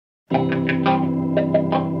I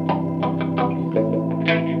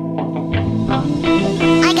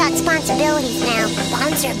got responsibilities now.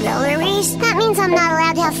 Responsibilities? That means I'm not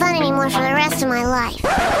allowed to have fun anymore for the rest of my life.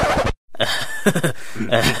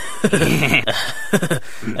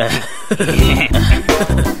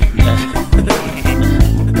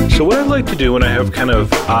 So what I'd like to do when I have kind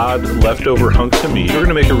of odd leftover hunks of meat, we're going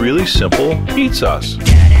to make a really simple meat sauce.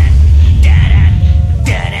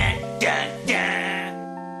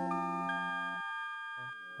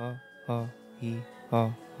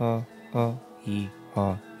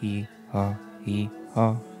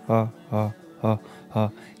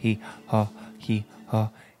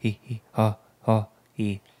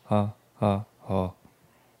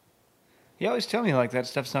 You always tell me like that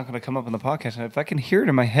stuff's not going to come up on the podcast. If I can hear it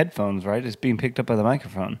in my headphones, right, it's being picked up by the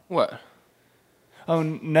microphone. What? Oh,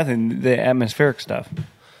 nothing. The atmospheric stuff.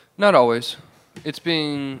 Not always. It's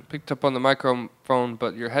being picked up on the microphone,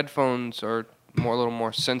 but your headphones are a little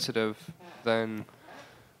more sensitive than.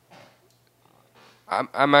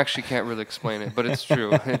 I'm actually can't really explain it, but it's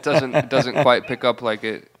true. It doesn't quite pick up like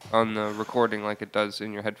it on the recording like it does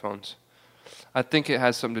in your headphones. I think it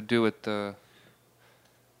has something to do with the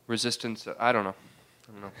resistance. I don't know.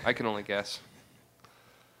 I can only guess.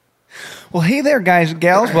 Well, hey there, guys and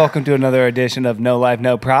gals. Welcome to another edition of No Life,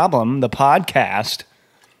 No Problem, the podcast.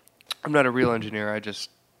 I'm not a real engineer. I just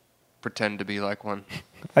pretend to be like one.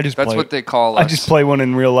 That's what they call us. I just play one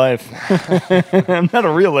in real life. I'm not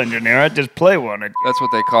a real engineer. I just play one. That's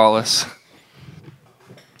what they call us.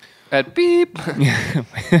 At beep.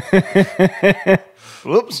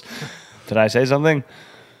 Whoops. Did I say something?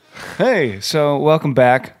 Hey, so welcome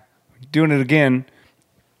back. Doing it again.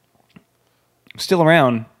 Still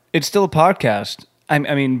around. It's still a podcast. I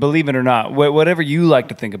mean, believe it or not, whatever you like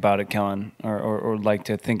to think about it, Kellen, or like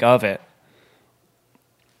to think of it,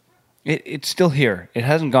 it's still here. It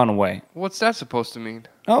hasn't gone away. What's that supposed to mean?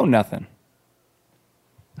 Oh, nothing.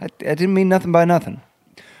 I didn't mean nothing by nothing.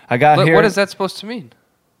 I got here. What is that supposed to mean?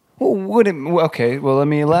 Well, okay, well, let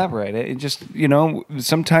me elaborate. It just,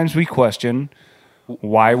 sometimes we question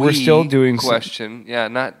why we're still doing... Question, yeah,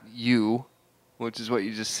 not you, which is what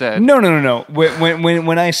you just said. No.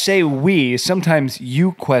 When I say we, sometimes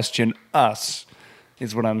you question us,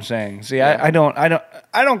 is what I'm saying. See, yeah. I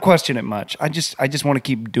don't question it much. I just want to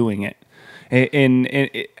keep doing it.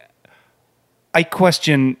 I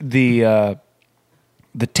question the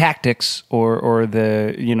tactics or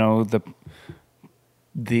the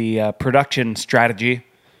production strategy,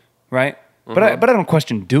 right? Mm-hmm. But I don't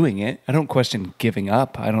question doing it. I don't question giving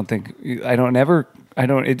up. It doesn't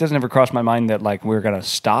ever cross my mind that like we're gonna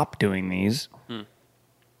stop doing these.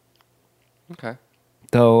 Okay.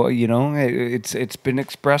 Though, it's been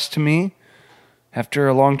expressed to me after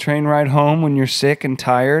a long train ride home when you're sick and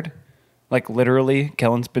tired. Like literally,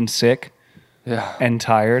 Kellen's been sick. Yeah. And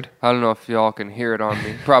tired. I don't know if y'all can hear it on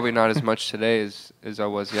me. Probably not as much today as I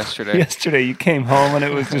was yesterday. Yesterday you came home and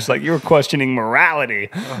it was just like you were questioning morality.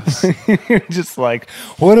 You're just like,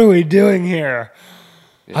 what are we doing here?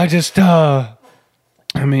 Yeah.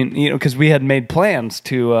 Because we had made plans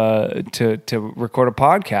to record a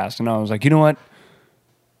podcast, and I was like, you know what?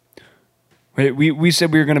 We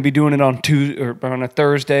said we were going to be doing it on Tuesday or on a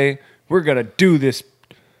Thursday. We're going to do this.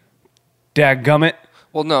 Dadgummit.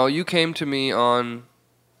 Well, no, you came to me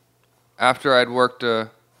after I'd worked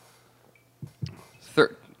a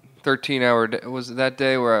 13-hour day. Was it that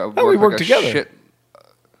day where I worked we worked like together. Shit?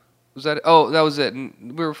 Was that? Oh, that was it.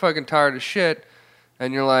 And we were fucking tired of shit.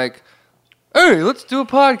 And you're like, hey, let's do a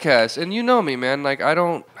podcast. And you know me, man. Like, I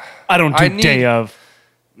don't do day of.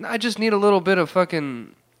 I just need a little bit of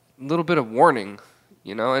warning.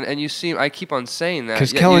 And you seem, I keep on saying that.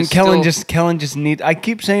 Because Kellen just needs, I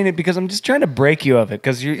keep saying it because I'm just trying to break you of it.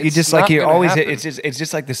 Because you just like, you always, it's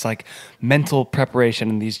just like this like mental preparation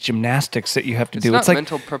and these gymnastics that you have to do. It's not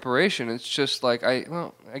mental preparation. It's just like, I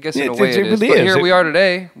guess in a it way it is. Really but is. Here we are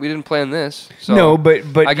today. We didn't plan this. So no, but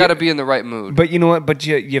I got to be in the right mood. But you know what? But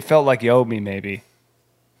you felt like you owed me maybe.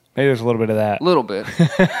 Maybe there's a little bit of that. A little bit.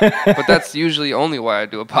 But that's usually only why I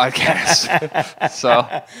do a podcast. So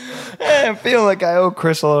I feel like I owe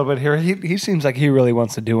Chris a little bit here. He seems like he really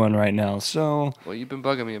wants to do one right now. So well, you've been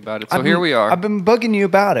bugging me about it. So here we are. I've been bugging you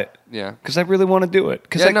about it. Yeah. Because I really want to do it.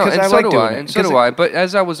 And so do I. But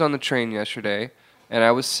as I was on the train yesterday, and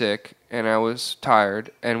I was sick, and I was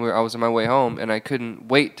tired, and I was on my way home, and I couldn't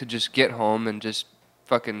wait to just get home and just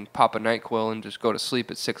fucking pop a NyQuil and just go to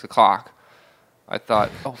sleep at 6 o'clock. I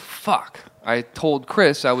thought, oh, fuck. I told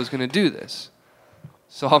Chris I was going to do this.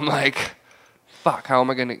 So I'm like, fuck, how am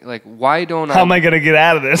I going to, like, why don't I... How am I going to get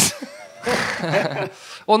out of this?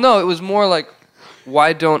 Well, no, it was more like,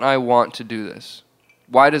 why don't I want to do this?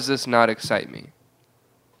 why does this not excite me?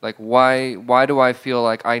 Like, why do I feel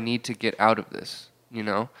like I need to get out of this, you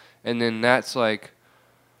know? And then that's like...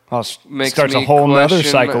 Well, starts a whole other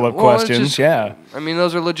cycle of questions, yeah. I mean,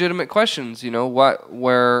 those are legitimate questions, you know,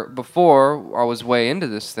 where before I was way into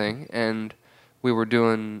this thing and we were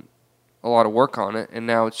doing a lot of work on it, and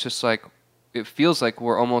now it's just like, it feels like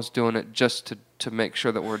we're almost doing it just to make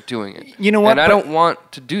sure that we're doing it. You know what? And I don't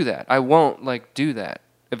want to do that. I won't, like, do that.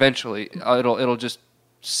 Eventually, it'll just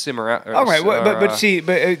simmer out. All right, but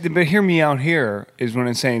hear me out here is what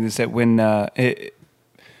I'm saying is that when...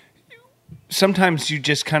 sometimes you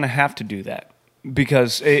just kind of have to do that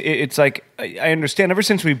because it's like I understand ever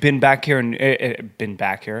since we've been back here and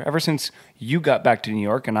ever since you got back to New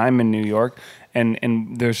York and I'm in New York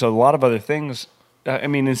and there's a lot of other things. I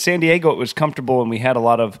mean, in San Diego it was comfortable and we had a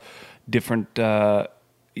lot of different.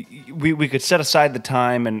 We could set aside the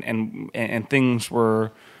time and things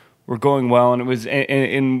were going well, and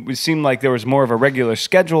it seemed like there was more of a regular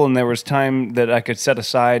schedule, and there was time that I could set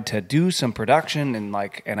aside to do some production and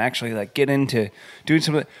actually like get into doing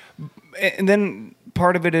some. And then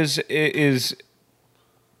part of it is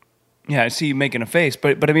yeah, I see you making a face,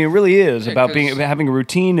 but I mean, it really is about having a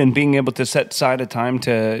routine and being able to set aside a time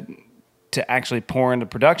to actually pour into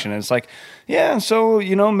production. And it's like, yeah, so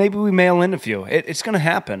you know, maybe we mail in a few. It's going to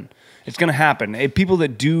happen. It's going to happen. People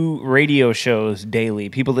that do radio shows daily,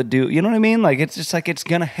 people that do, you know what I mean? Like, it's just like, it's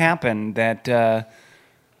going to happen that,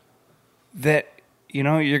 you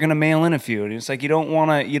know, you're going to mail in a few. And it's like, you don't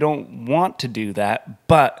want to do that,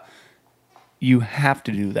 but you have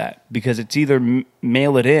to do that because it's either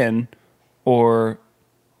mail it in or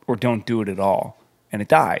don't do it at all. And it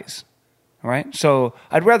dies. All right, so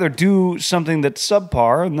I'd rather do something that's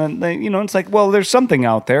subpar, and then you know, it's like, well, there's something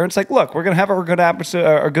out there. It's like, look, we're gonna have our good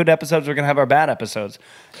episodes, we're gonna have our bad episodes,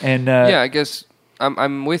 and yeah, I guess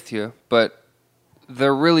I'm with you, but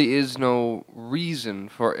there really is no reason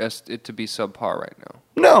for it to be subpar right now.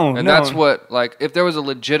 No, that's what, like, if there was a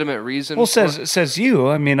legitimate reason. Well, says you.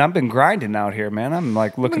 I mean, I've been grinding out here, man. I'm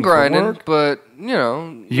like looking for work, but you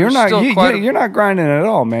know, you're not grinding at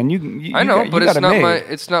all, man. I know, but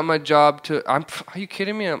it's not my job to. Are you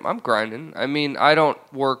kidding me? I'm grinding. I mean, I don't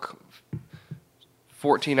work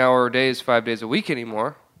 14-hour days, 5 days a week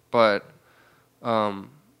anymore, but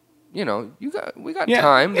you know, we got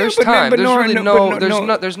time. There's time.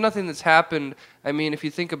 There's nothing that's happened. I mean, if you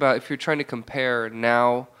think about, if you're trying to compare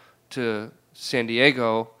now to San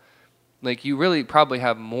Diego, like, you really probably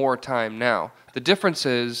have more time now. The difference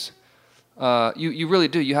is, you really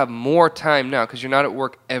do. You have more time now because you're not at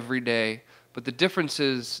work every day. But the difference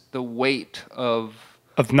is the weight of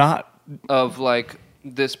like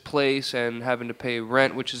this place and having to pay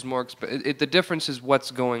rent, which is more expensive. The difference is what's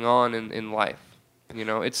going on in life. You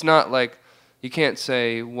know, it's not like you can't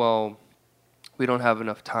say, well, we don't have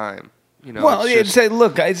enough time. You know, well,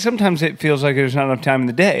 look, sometimes it feels like there's not enough time in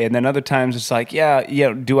the day, and then other times it's like, yeah,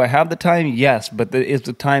 do I have the time? Yes, but is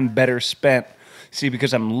the time better spent? See,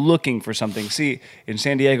 because I'm looking for something. See, in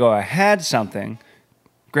San Diego, I had something.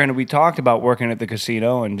 Granted, we talked about working at the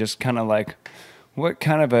casino and just kind of like what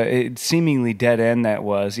kind of a seemingly dead end that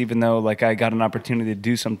was, even though like I got an opportunity to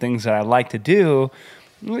do some things that I like to do.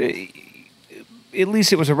 At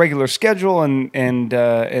least it was a regular schedule, and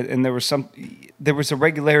there was a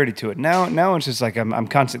regularity to it. Now it's just like I'm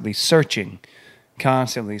constantly searching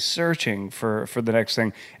for the next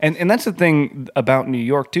thing, and that's the thing about New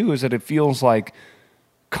York too, is that it feels like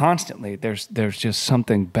constantly there's just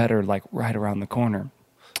something better like right around the corner,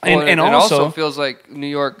 and it also feels like New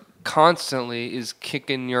York constantly is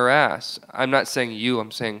kicking your ass. I'm not saying you.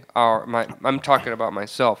 I'm saying I'm talking about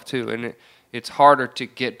myself too, and it's harder to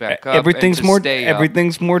get back up. Everything's more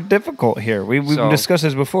difficult here. We've discussed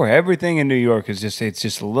this before. Everything in New York is just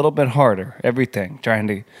a little bit harder. Everything trying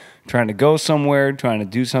to go somewhere, trying to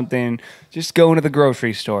do something. Just going to the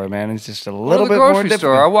grocery store, man. It's just a little bit more difficult.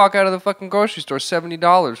 Store. I walk out of the fucking grocery store,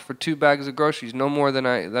 $70 for 2 bags of groceries, no more than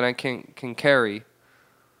I can carry.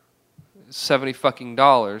 $70 fucking.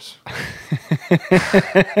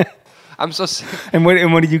 I'm so sick. And what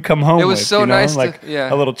did you come home with? It was so nice. Like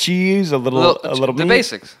a little cheese, a little meat? The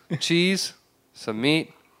basics. Cheese, some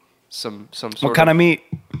meat, some sort of... What kind of meat?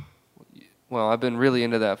 Well, I've been really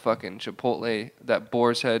into that fucking Chipotle, that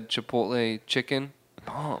Boar's Head Chipotle chicken.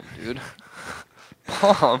 Bomb, dude.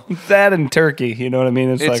 Bomb. That and turkey, you know what I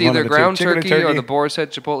mean? It's like either ground turkey or the Boar's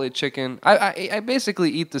Head Chipotle chicken. I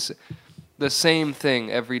basically eat the same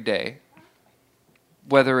thing every day.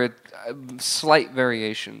 Whether it slight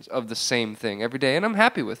variations of the same thing every day, and I'm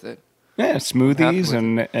happy with it. Yeah, smoothies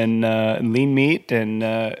and lean meat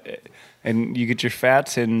and you get your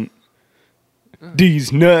fats and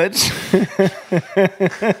These nuts.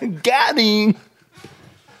 Got him.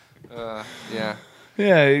 Yeah.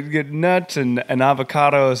 Yeah, you get nuts and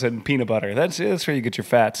avocados and peanut butter. That's where you get your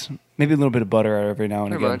fats. Maybe a little bit of butter every now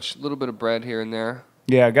and Pretty again. much. A little bit of bread here and there.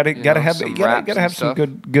 Yeah, gotta have some some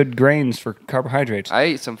good grains for carbohydrates. I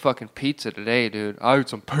ate some fucking pizza today, dude. I ate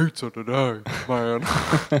some pizza today, man.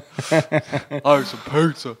 I ate some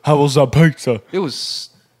pizza. How was that pizza? It was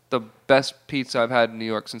the best pizza I've had in New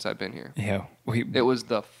York since I've been here. Yeah, It was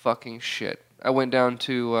the fucking shit. I went down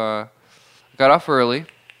to, got off early,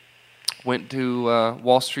 went to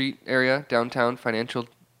Wall Street area, downtown financial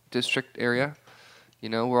district area. You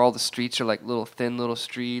know, where all the streets are like little thin little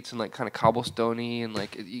streets and like kind of cobblestoney and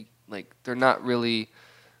like they're not really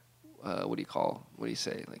what do you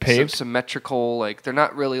say, like paved? Symmetrical, like they're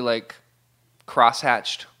not really like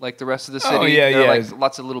crosshatched like the rest of the city. Oh, yeah, they're yeah. like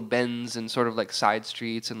lots of little bends and sort of like side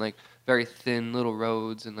streets and like very thin little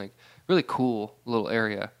roads and like really cool little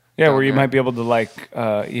area. Yeah, down where you there. might be able to like,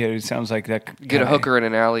 it sounds like that. Get a hooker in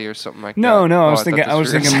an alley or something like No, that. no, Oh, I was thought thinking, this I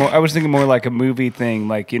was was- thinking more, I was thinking more like a movie thing,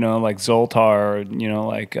 like like Zoltar,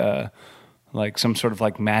 or like some sort of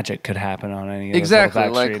like magic could happen on any of those Exactly,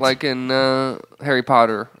 little back streets. like in Harry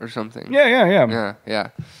Potter or something. Yeah. Yeah.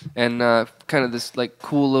 And kind of this like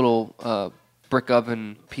cool little brick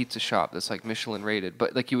oven pizza shop that's like Michelin rated,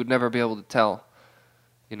 but like you would never be able to tell,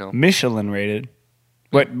 you know. Michelin rated.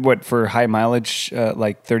 What for high mileage,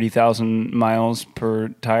 like 30,000 miles per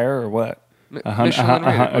tire, or what? Michelin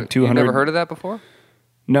rated. 200. You never heard of that before?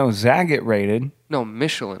 No, Zagat rated. No,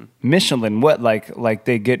 Michelin. Michelin, what like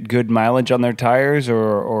they get good mileage on their tires,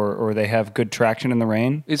 or they have good traction in the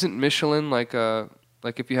rain? Isn't Michelin like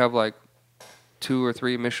if you have like 2 or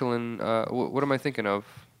 3 Michelin? What am I thinking of?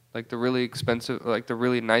 Like the really expensive, like the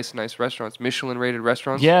really nice restaurants, Michelin rated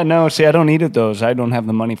restaurants. Yeah, no. See, I don't eat at those. I don't have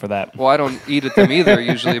the money for that. Well, I don't eat at them either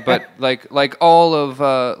usually, but like all of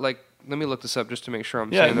like let me look this up just to make sure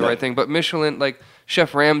I'm saying the right thing. But Michelin, like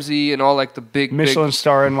Chef Ramsay and all like the big Michelin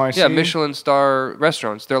star NYC. yeah, Michelin star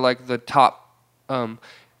restaurants. They're like the top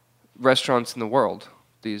restaurants in the world.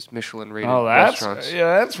 These Michelin rated restaurants.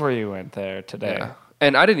 That's where you went there today. Yeah.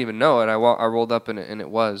 And I didn't even know it. I rolled up in it and it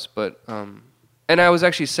was, but and I was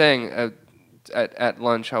actually saying at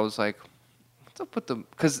lunch, I was like, what's up with the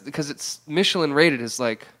because it's Michelin rated is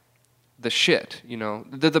like the shit, you know.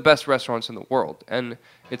 They're the best restaurants in the world, and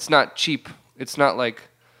it's not cheap. It's not like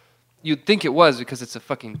you'd think it was because it's a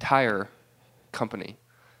fucking tire company,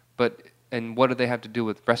 and what do they have to do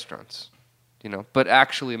with restaurants? You know, but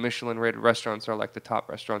actually, Michelin-rated restaurants are like the top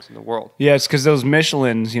restaurants in the world. Yeah, it's because those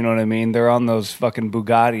Michelins, you know what I mean? They're on those fucking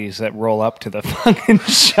Bugattis that roll up to the fucking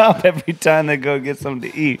shop every time they go get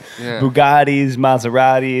something to eat. Yeah. Bugattis,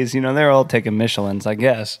 Maseratis, they're all taking Michelins, I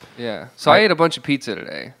guess. Yeah. So I ate a bunch of pizza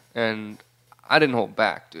today, and I didn't hold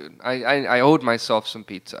back, dude. I owed myself some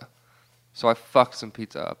pizza. So I fucked some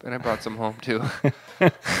pizza up, and I brought some home, too.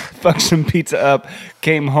 Fucked some pizza up,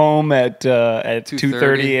 came home at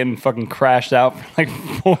 2:30 and fucking crashed out for like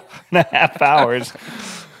 4.5 hours.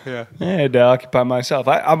 Yeah. I had to occupy myself.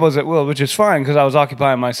 I was at will, which is fine because I was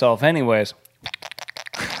occupying myself anyways.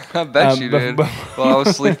 I bet you did. While I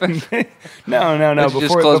was sleeping. No. Did you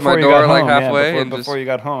just close my door like halfway and before you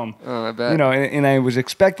got home. Oh, I bet. And I was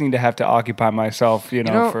expecting to have to occupy myself,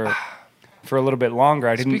 for a little bit longer.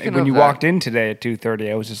 I didn't. Speaking When of you that- walked in today at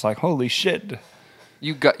 2:30, I was just like, "Holy shit!"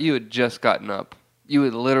 You had just gotten up. You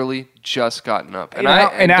had literally just gotten up. And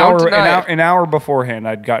An don't deny it. an hour beforehand,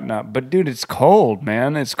 I'd gotten up. But dude, it's cold,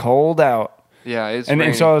 man. It's cold out. Yeah, it's And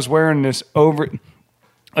raining. so I was wearing this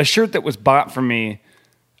a shirt that was bought for me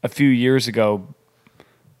a few years ago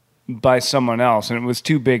by someone else, and it was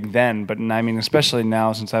too big then. But I mean, especially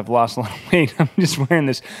now since I've lost a lot of weight, I'm just wearing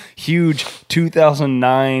this huge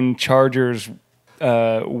 2009 Chargers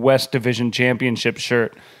West Division Championship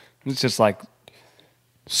shirt. It's just like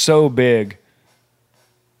so big,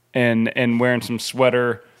 and wearing some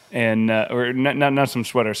sweater and or not some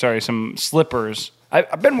sweater, sorry, some slippers.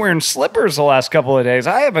 I've been wearing slippers the last couple of days.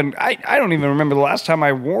 I don't even remember the last time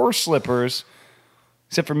I wore slippers.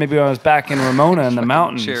 Except for maybe when I was back in Ramona in the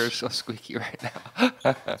mountains. Chair is so squeaky right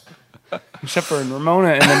now. Except for in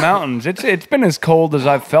Ramona in the mountains. It's been as cold as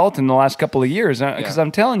I've felt in the last couple of years. Because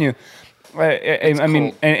I'm telling you, I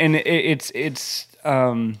mean, cold. and it's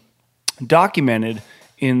documented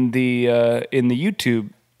in the YouTube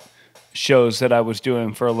shows that I was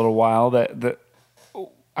doing for a little while. That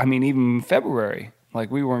I mean, even February,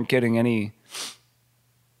 like we weren't getting any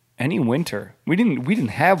winter. We didn't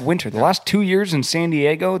have winter. The last 2 years in San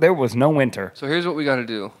Diego, there was no winter. So here's what we got to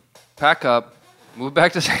do. Pack up, move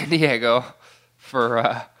back to San Diego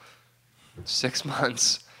for 6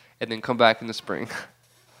 months, and then come back in the spring.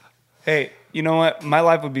 Hey, you know what? My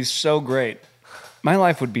life would be so great. My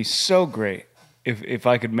life would be so great if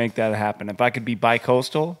I could make that happen. If I could be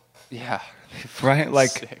bi-coastal, Yeah. right? Like,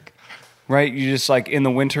 Sick. right? You just like in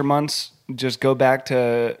the winter months, just go back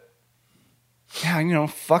to, yeah,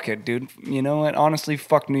 fuck it, dude. You know what? Honestly,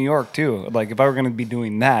 fuck New York too. Like, if I were going to be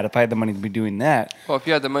doing that, if I had the money to be doing that, Well, if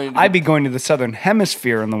you had the money to I'd be going to the southern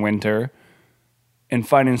hemisphere in the winter and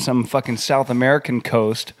finding some fucking South American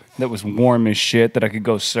coast that was warm as shit that I could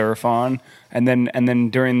go surf on, and then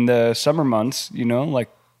during the summer months, like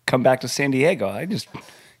come back to San Diego.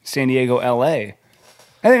 San Diego, LA. I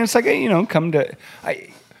think it's like come to.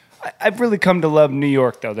 I've really come to love New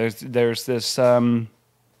York though. There's this an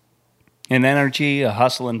energy, a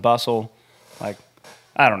hustle and bustle. Like,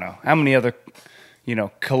 I don't know how many other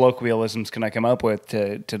colloquialisms can I come up with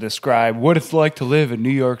to describe what it's like to live in New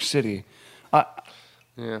York City.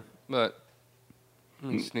 Yeah, but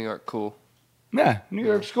it's New York cool. Yeah, New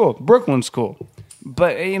York's cool. Brooklyn's cool.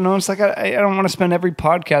 But, it's like I don't want to spend every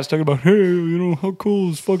podcast talking about, hey, how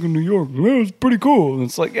cool is fucking New York? Well, it's pretty cool. And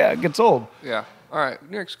it's like, yeah, it gets old. Yeah. All right,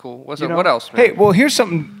 New York's cool. What else, man? Hey, well, here's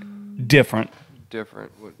something different.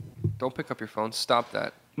 Different. Don't pick up your phone. Stop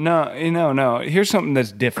that. No. Here's something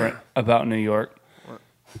that's different about New York.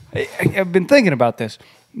 I've been thinking about this.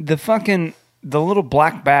 The little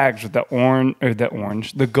black bags with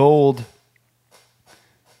the gold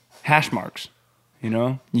hash marks.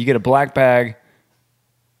 You get a black bag.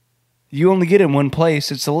 You only get it in one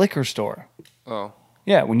place. It's the liquor store. Oh.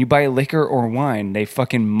 Yeah, when you buy liquor or wine, they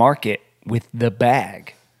fucking mark it with the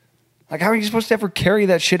bag. Like, how are you supposed to ever carry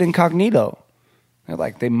that shit incognito?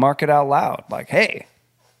 They mark it out loud. Like, hey,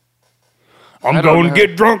 I'm going to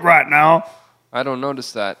get drunk right now. I don't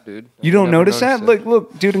notice that, dude. You don't notice that?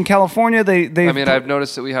 Look, dude, in California, they. I've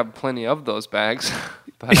noticed that we have plenty of those bags,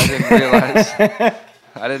 but I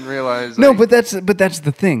didn't realize. No, but that's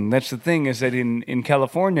the thing. That's the thing is that in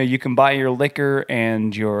California, you can buy your liquor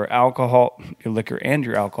and your alcohol, your liquor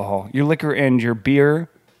and your beer,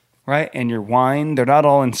 right, and your wine. They're not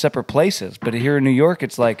all in separate places. But here in New York,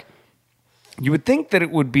 it's like you would think that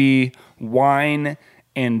it would be wine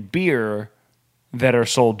and beer that are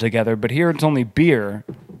sold together, but here it's only beer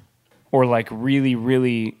or like really,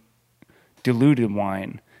 really diluted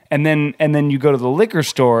wine. And then you go to the liquor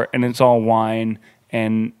store and it's all wine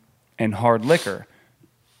and hard liquor.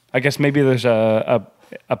 I guess maybe there's a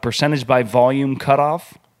percentage by volume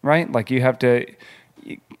cutoff, right? Like you have to,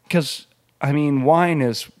 because wine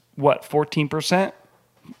is what, 14%?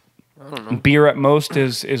 I don't know. Beer at most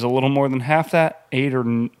is a little more than half that, have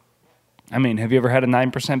you ever had a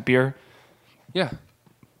 9% beer? Yeah.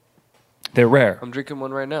 They're rare. I'm drinking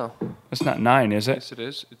one right now. It's not 9, is it? Yes, it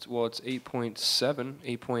is. It's 8.7,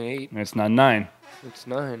 8.8. It's not 9. It's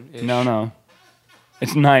 9-ish. No.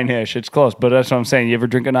 It's 9-ish. It's close, but that's what I'm saying. You ever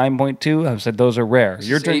drink a 9.2? I said those are rare.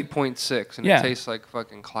 You're drinking 8.6, and it tastes like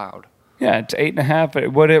fucking cloud. Yeah, it's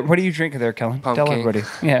 8.5. What are you drinking there, Kellen? Pumpkin. Tell everybody.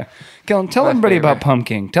 Yeah, Kellen, tell everybody about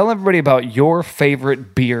Pumpkin. Tell everybody about your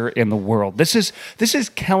favorite beer in the world. This is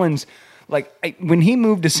Kellen's. When he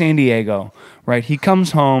moved to San Diego, right? He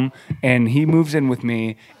comes home and he moves in with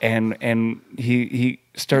me, and he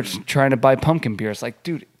starts trying to buy pumpkin beer. It's like,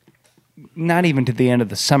 dude, not even to the end of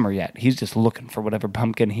the summer yet. He's just looking for whatever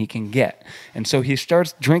pumpkin he can get, and so he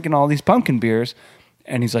starts drinking all these pumpkin beers,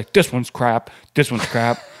 and he's like, "This one's crap. This one's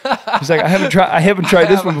crap." He's like, "I haven't tried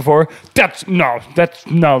this one before. That's not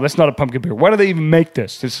a pumpkin beer. Why do they even make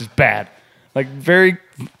this? This is bad." Like, very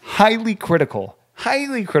highly critical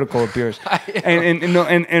of beers, and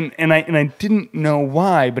I didn't know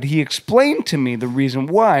why, but he explained to me the reason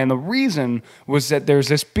why, and the reason was that there's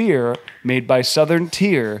this beer made by Southern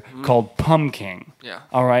Tier called Pumpkin. Yeah.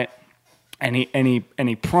 All right, and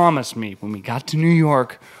he promised me when we got to New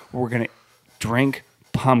York, we're gonna drink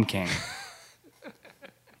Pumpkin.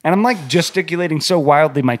 And I'm like gesticulating so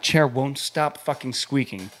wildly, my chair won't stop fucking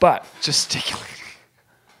squeaking. But gesticulating.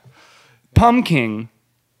 Pumpkin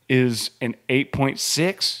is an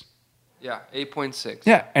 8.6. Yeah, 8.6.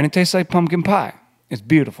 Yeah, and it tastes like pumpkin pie. It's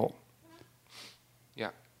beautiful. Yeah.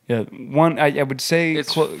 Yeah, I would say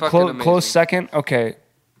It's close second. Okay,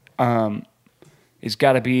 it's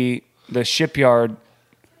got to be the Shipyard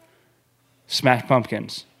Smash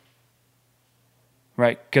Pumpkins,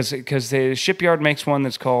 right? Because the Shipyard makes one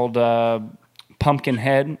that's called Pumpkin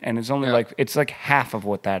Head, and it's only it's like half of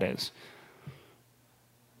what that is.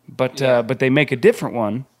 But they make a different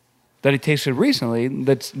one that I tasted recently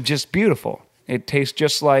that's just beautiful. It tastes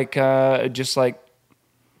just like the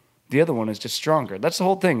other one is just stronger. That's the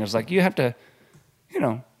whole thing. It's like you have to,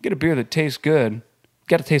 get a beer that tastes good.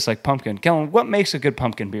 Got to taste like pumpkin. Kellen, what makes a good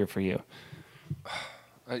pumpkin beer for you?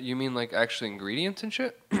 You mean like actually ingredients and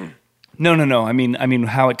shit? No. I mean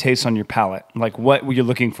how it tastes on your palate. Like what you're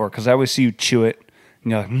looking for. Because I always see you chew it.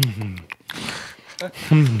 And you're like,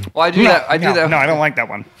 Well, I do that. I do that. No, I don't like that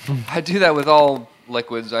one. I do that with all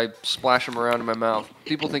liquids. I splash them around in my mouth.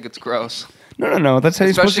 People think it's gross. No. That's how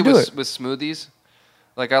you're supposed to do it. With smoothies.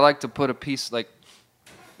 Like I like to put a piece like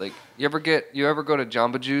you ever go to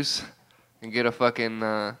Jamba Juice and get a fucking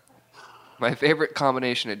my favorite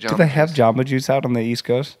combination at Jamba Juice. Do they have Jamba Juice out on the East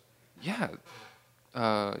Coast? Yeah.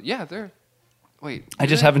 They're wait. I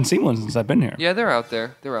just haven't seen one since I've been here. Yeah, they're out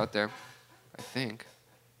there. I think.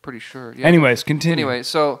 Pretty sure. Yeah. Anyways, continue. Anyway,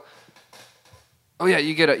 so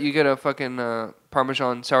you get a fucking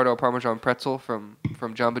sourdough Parmesan pretzel from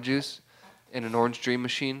Jamba Juice in an Orange Dream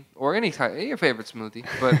machine or any type, your favorite smoothie.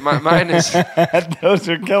 But mine is those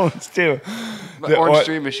are killings too. The Orange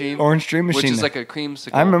Dream machine. Orange Dream machine, which is like a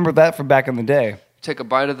creamsicle. I remember that from back in the day. Take a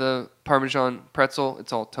bite of the Parmesan pretzel.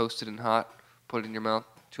 It's all toasted and hot. Put it in your mouth.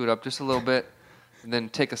 Chew it up just a little bit, and then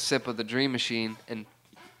take a sip of the Dream machine and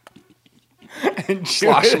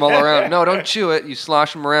slosh them all around. No, don't chew it. You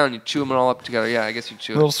slosh them around. You chew them all up together. Yeah, I guess you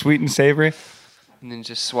chew it. A little sweet and savory. And then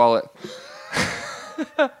just swallow it.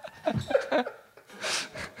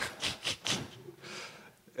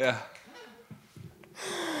 Yeah.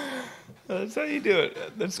 That's how you do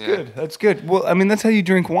it. That's good. That's good. Well, I mean, that's how you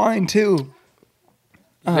drink wine too.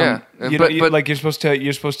 Yeah, but you're supposed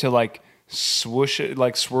to like swoosh it,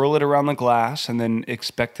 like swirl it around the glass, and then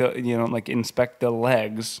inspect the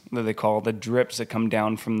legs that they call the drips that come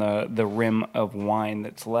down from the rim of wine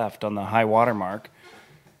that's left on the high water mark,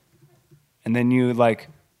 and then you like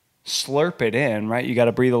slurp it in. Right, you got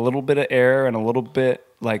to breathe a little bit of air and a little bit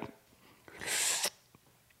like.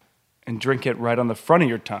 And drink it right on the front of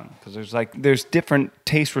your tongue because there's different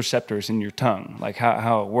taste receptors in your tongue, like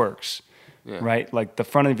how it works, right? Like the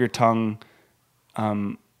front of your tongue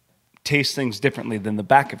tastes things differently than the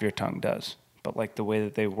back of your tongue does, but like the way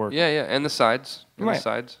that they work. Yeah, and the sides, And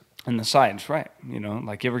the sides, right? You know,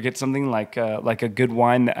 like you ever get something like a good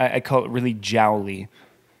wine? I call it really jowly,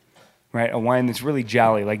 right? A wine that's really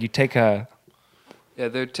jowly. Like you take a. Yeah,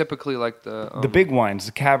 they're typically like the big wines,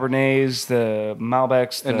 the Cabernets, the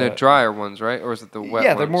Malbecs, and the drier ones, right? Or is it the wet?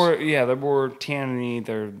 Yeah, ones? they're more tanniny.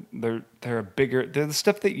 They're bigger. They're the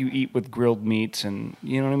stuff that you eat with grilled meats, and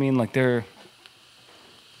you know what I mean. Like they're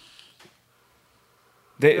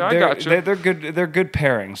good. They're good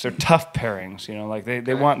pairings. They're tough pairings. You know, like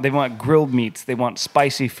they want grilled meats. They want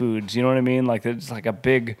spicy foods. You know what I mean? Like it's like a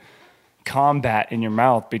big combat in your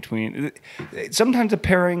mouth between. Sometimes a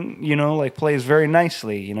pairing, you know, like plays very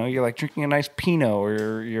nicely. You know, you're like drinking a nice Pinot,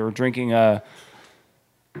 or you're drinking a,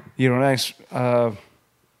 you know, nice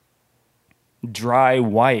dry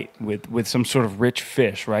white with some sort of rich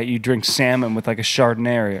fish, right? You drink salmon with like a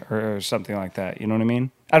Chardonnay or something like that. You know what I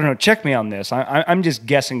mean? I don't know. Check me on this. I'm just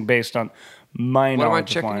guessing based on my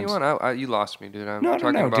knowledge of wines. What am I checking you on? You lost me, dude. I'm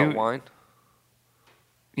talking about dude. Wine.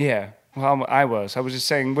 Yeah. Well, I was just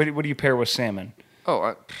saying, what do you pair with salmon? Oh,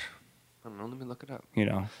 I don't know. Let me look it up. You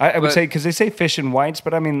know, I would say, because they say fish and whites,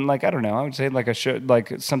 but I mean, like, I don't know. I would say like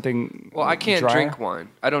something. Well, I can't drier. drink wine.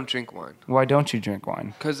 I don't drink wine. Why don't you drink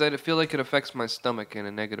wine? Because I feel like it affects my stomach in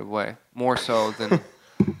a negative way, more so than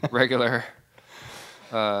regular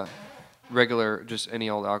just any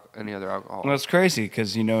other alcohol. Well, it's crazy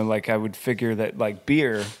because, you know, like I would figure that like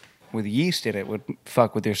beer with yeast in it would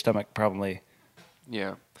fuck with your stomach probably.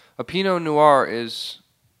 Yeah. A Pinot Noir is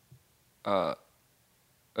a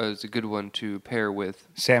good one to pair with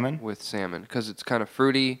salmon. Because it's kind of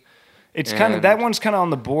fruity. It's kind of, that one's kind of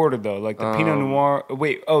on the border though, like the Pinot Noir.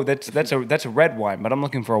 Wait, that's a red wine, but I'm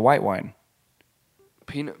looking for a white wine.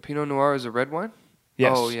 Pinot Noir is a red wine?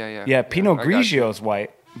 Yes. Oh yeah. Yeah, Pinot Grigio is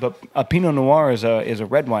white, but a Pinot Noir is a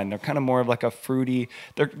red wine. They're kind of more of like a fruity.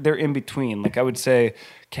 They're in between. Like I would say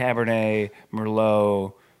Cabernet,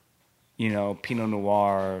 Merlot. You know, Pinot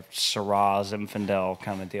Noir, Syrah, Zinfandel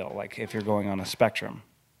kind of deal, like if you're going on a spectrum.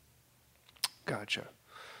 Gotcha.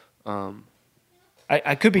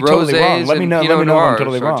 I could be totally wrong. Let me know if I'm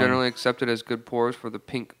totally wrong. Generally accepted as good pours for the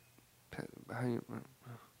pink...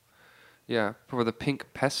 for the pink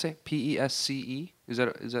Pesce, P-E-S-C-E. Is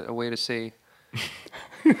that a way to say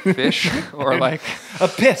fish? Or like... A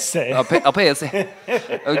Pesce. A Pesce.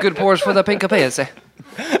 Good pours for the pink Pesce.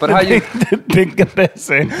 But how you the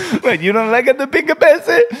Pinkapese? Wait, you don't like it, the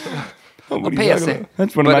Pinkapese?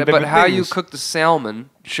 That's one of my favorite But how things. you cook the salmon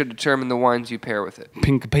should determine the wines you pair with it.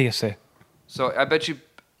 Pinkapese. So I bet you,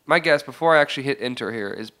 my guess before I actually hit enter here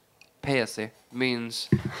is paese means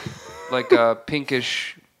like a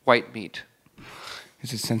pinkish white meat.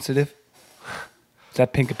 Is it sensitive? Is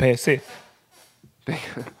that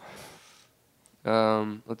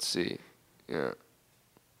Let's see. Yeah.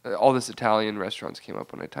 all this Italian restaurants came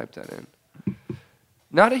up when I typed that in.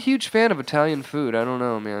 Not a huge fan of Italian food. I don't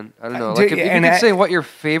know, man. I don't know. Like if you could say what your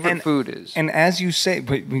favorite food is. And as you say,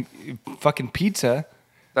 but fucking pizza.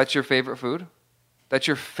 That's your favorite food? That's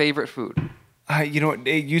your favorite food? You know what?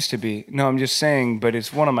 It used to be. No, I'm just saying, but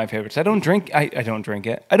it's one of my favorites. I don't drink. I don't drink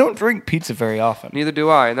it. I don't drink pizza very often. Neither do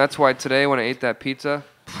I, and that's why today when I ate that pizza,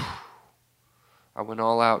 I went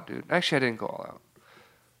all out, dude. Actually, I didn't go all out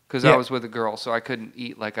because I was with a girl, so I couldn't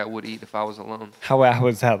eat like I would eat if I was alone. How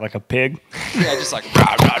was that? Like a pig? Yeah, just like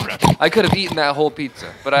rah, rah, rah. I could have eaten that whole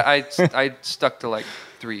pizza, but I stuck to like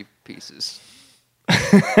 3 pieces,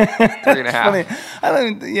 3.5.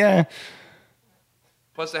 Funny. Yeah.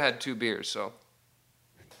 Plus, I had 2 beers, so.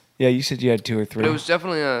 Yeah, you said you had 2 or 3. But it was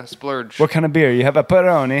definitely a splurge. What kind of beer? You have a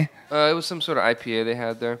Peroni? It was some sort of IPA they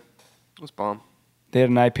had there. It was bomb. They had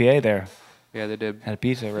an IPA there. Yeah, they did. Had a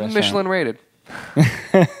pizza restaurant. Michelin rated.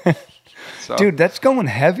 So. Dude, that's going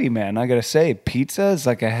heavy, man. I gotta say, pizza is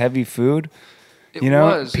like a heavy food. It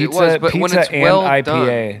was, but when it's well IPA,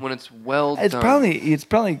 done, when it's well done, it's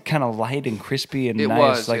probably kind of light and crispy and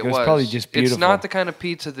nice. It was probably just beautiful. It's not the kind of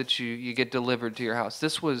pizza that you get delivered to your house.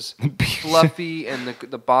 This was fluffy and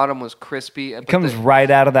the bottom was crispy. It comes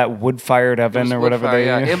right out of that wood-fired oven or whatever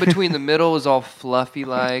they use. In between the middle was all fluffy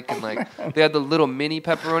like, and like they had the little mini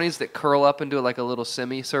pepperonis that curl up into like a little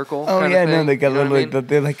semicircle. Oh kind yeah, of thing. No, they got you know little.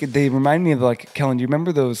 They remind me of like Kellen. Do you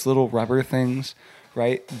remember those little rubber things,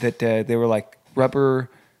 right? That they were like rubber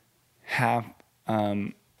half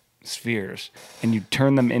spheres, and you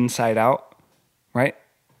turn them inside out, right,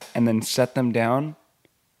 and then set them down,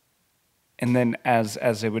 and then as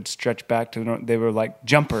they would stretch back to they were like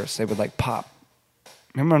jumpers. They would like pop.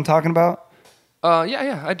 Remember what I'm talking about?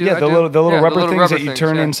 Yeah, I do. Yeah, the little rubber things that you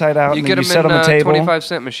turn inside out, and then you set them on the table.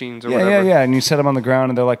 25-cent machines or whatever. Yeah, and you set them on the ground,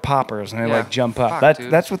 and they're like poppers, and they like jump up.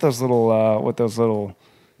 That's what those little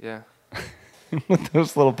yeah. what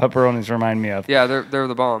those little pepperonis remind me of. Yeah, they're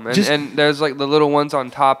the bomb. And there's like the little ones on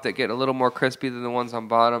top that get a little more crispy than the ones on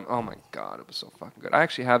bottom. Oh my god, it was so fucking good. I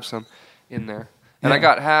actually have some in there. And I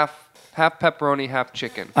got half pepperoni, half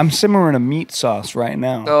chicken. I'm simmering a meat sauce right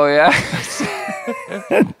now. Oh yeah.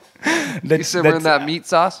 You simmering that meat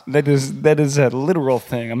sauce? That is a literal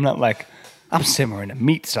thing. I'm not like I'm simmering a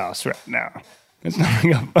meat sauce right now. It's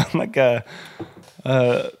not like a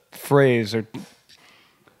phrase or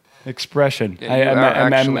expression. Yeah,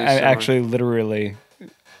 I'm actually literally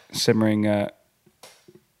simmering a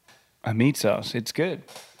meat sauce. It's good.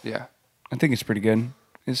 Yeah. I think it's pretty good.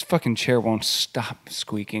 This fucking chair won't stop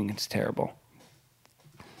squeaking. It's terrible.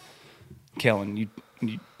 Kellen, you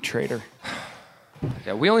traitor.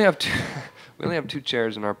 Yeah, we only have 2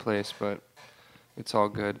 chairs in our place, but it's all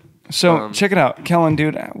good. So check it out, Kellen,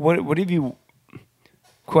 dude. What have you?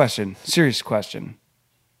 Serious question.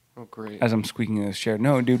 Oh, great. As I'm squeaking in this chair.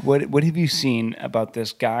 No, dude, what have you seen about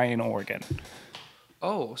this guy in Oregon?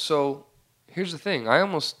 Oh, so here's the thing. I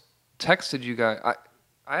almost texted you guys.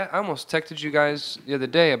 I almost texted you guys the other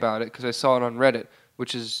day about it because I saw it on Reddit,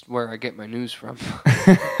 which is where I get my news from.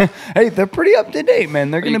 Hey, they're pretty up to date,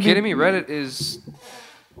 man. They're Are you kidding me? Reddit is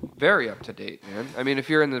very up to date, man. I mean, if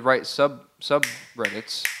you're in the right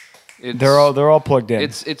subreddits, they're all plugged in.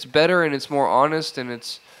 It's better and it's more honest and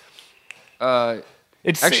it's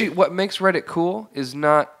actually what makes Reddit cool is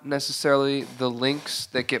not necessarily the links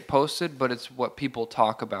that get posted, but it's what people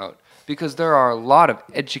talk about. Because there are a lot of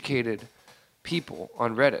educated people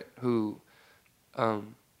on Reddit who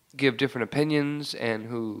give different opinions and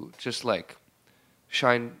who just like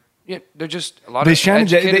shine. Yeah, they're just a lot of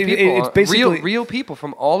educated people. It's basically real people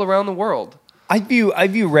from all around the world. I view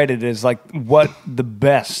Reddit as like what the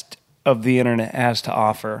best of the internet has to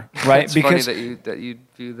offer, right? It's funny that you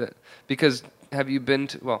view that because. Have you been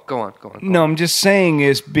to... Well, go on. No, I'm just saying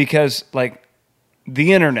is because, like,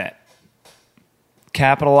 the internet,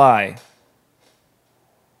 capital I,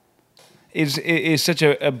 is such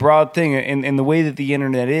a broad thing in the way that the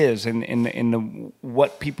internet is and in the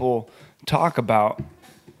what people talk about.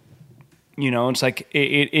 You know, it's like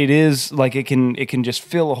it is like it can just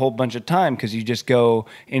fill a whole bunch of time because you just go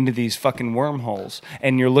into these fucking wormholes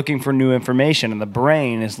and you're looking for new information and the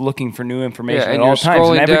brain is looking for new information at all times.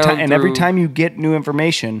 And every time you get new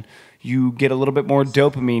information, you get a little bit more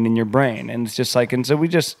dopamine in your brain, and it's just like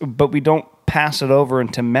but we don't pass it over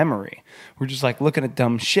into memory. We're just like looking at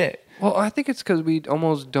dumb shit. Well, I think it's because we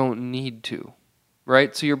almost don't need to,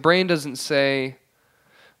 right? So your brain doesn't say,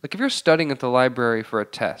 like, if you're studying at the library for a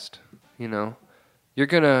test. You know, you're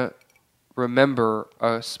gonna remember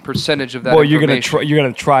a percentage of that. Well, you're gonna try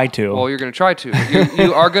to. Well, you're gonna try to.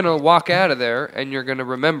 You are gonna walk out of there, and you're gonna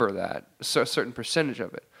remember that a certain percentage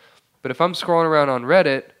of it. But if I'm scrolling around on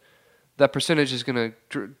Reddit, that percentage is going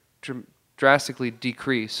to drastically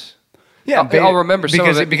decrease. Yeah, I'll remember some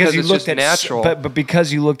of it because you it's looked just at natural. But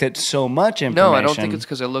because you looked at so much information. No, I don't think it's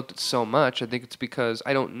because I looked at so much. I think it's because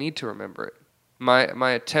I don't need to remember it.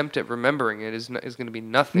 My attempt at remembering it is going to be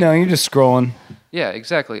nothing. No, you're just scrolling. Yeah,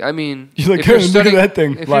 exactly. I mean, You're like, if you're "Hey, look at studying, that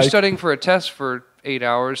thing." If Like- you're studying for a test for 8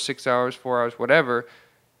 hours, 6 hours, 4 hours, whatever,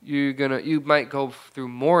 you might go through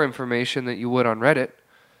more information that you would on Reddit,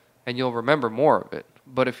 and you'll remember more of it.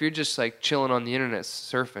 But if you're just like chilling on the internet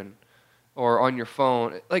surfing, or on your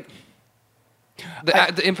phone, like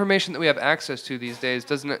the information that we have access to these days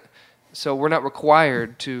doesn't. So we're not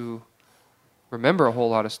required to remember a whole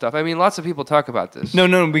lot of stuff. I mean, lots of people talk about this. No,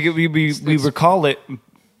 we recall it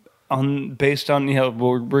based on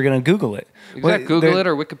we're going to Google it. Exactly. Google it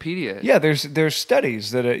or Wikipedia it. Yeah, there's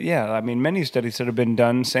studies that many studies that have been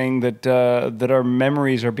done saying that that our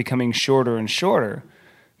memories are becoming shorter and shorter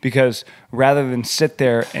because rather than sit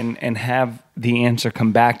there and have the answer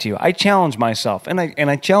come back to you, I challenge myself and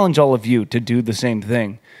I challenge all of you to do the same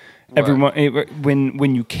thing. Everyone,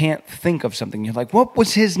 when you can't think of something, you're like, what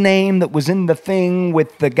was his name that was in the thing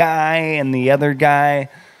with the guy and the other guy?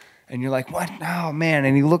 And you're like, what? Oh, man.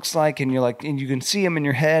 And he looks like, and you're like, and you can see him in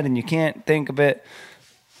your head and you can't think of it.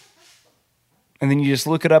 And then you just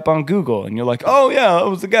look it up on Google and you're like, oh, yeah, that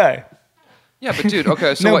was the guy. Yeah, but dude,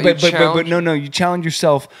 okay, so No, what, you challenge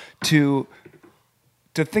yourself to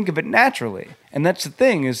think of it naturally. And that's the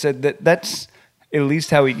thing is that's at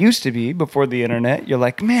least how it used to be before the internet. You're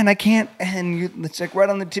like, man, I can't, and it's like right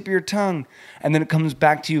on the tip of your tongue. And then it comes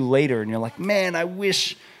back to you later and you're like, man, I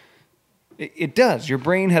wish. It does. Your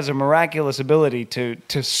brain has a miraculous ability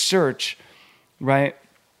to search, right,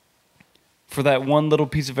 for that one little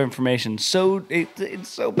piece of information. So it's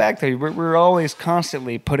so back there. We're always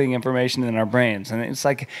constantly putting information in our brains, and it's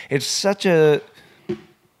like it's such a,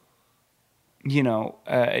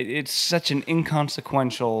 it's such an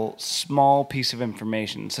inconsequential, small piece of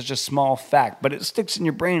information, such a small fact, but it sticks in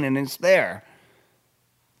your brain and it's there.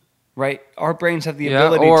 Right, our brains have the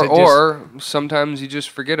ability to or sometimes you just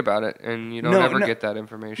forget about it and you don't ever get that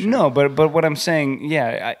information. No, but what I'm saying,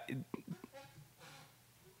 I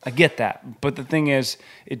get that. But the thing is,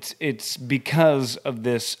 it's because of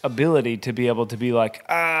this ability to be able to be like,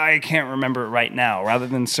 I can't remember it right now. Rather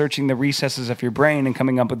than searching the recesses of your brain and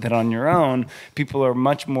coming up with it on your own, people are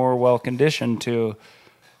much more well conditioned to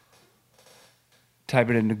type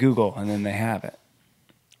it into Google and then they have it.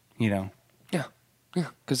 Yeah,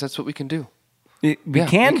 because that's what we can do. We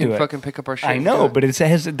can do it. Fucking pick up our shit. I know, but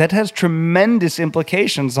that has tremendous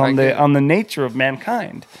implications on the nature of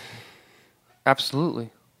mankind.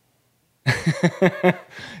 Absolutely.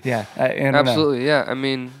 Yeah, absolutely. Yeah, I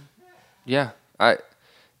mean, yeah.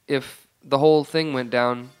 If the whole thing went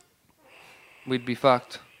down, we'd be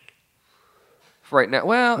fucked. Right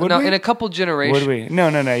now, in a couple generations. Would we? No.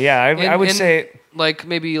 Yeah, I would say. Like,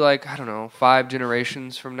 maybe, I don't know, 5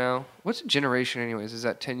 generations from now. What's a generation anyways? Is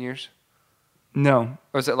that 10 years? No.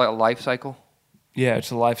 Or is it like a life cycle? Yeah,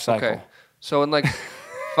 it's a life cycle. Okay. So in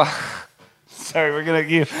 5... Sorry, we're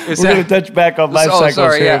gonna touch back on life cycles.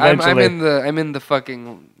 Sorry, here yeah, eventually. I'm in the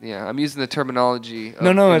fucking, yeah, I'm using the terminology of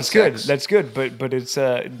No, that's good. insects. That's good, but it's,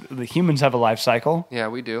 the humans have a life cycle. Yeah,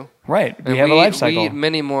 we do. Right, we have a life cycle. We eat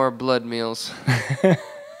many more blood meals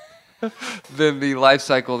than the life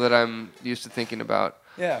cycle that I'm used to thinking about.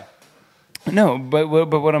 Yeah. No, but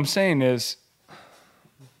what I'm saying is,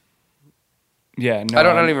 yeah, no. I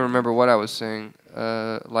don't even remember what I was saying.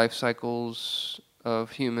 Life cycles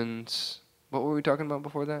of humans. What were we talking about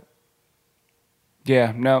before that?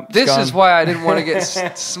 Yeah, no. This is why I didn't want to get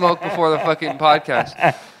smoked before the fucking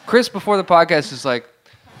podcast. Chris, before the podcast, is like,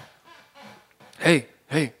 hey,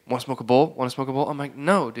 want to smoke a bowl? Want to smoke a bowl? I'm like,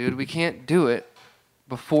 no, dude, we can't do it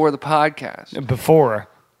before the podcast. Before.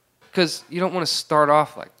 Because you don't want to start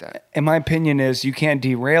off like that. And my opinion is you can't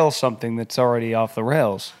derail something that's already off the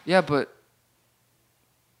rails. Yeah, but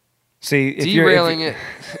see,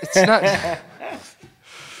 it's not...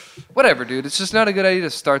 Whatever, dude. It's just not a good idea to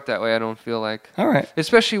start that way, I don't feel like. All right.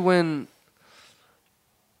 Especially when...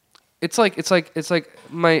 It's like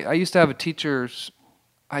I used to have a teacher's...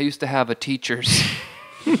 I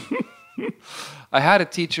had a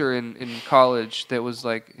teacher in college that was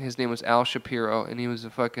like, his name was Al Shapiro, and he was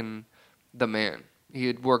the man. He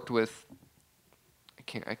had worked with,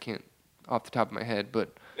 I can't off the top of my head,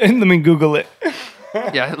 but... Let me Google it.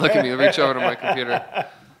 Yeah, look at me, reach over to my computer.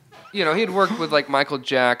 He had worked with like Michael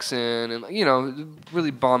Jackson and,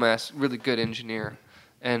 really bomb-ass, really good engineer.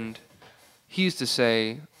 And he used to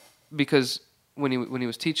say, because when he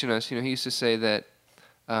was teaching us, he used to say that,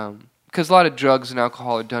 because a lot of drugs and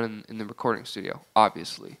alcohol are done in the recording studio,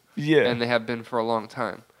 obviously. Yeah. And they have been for a long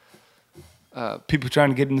time. People trying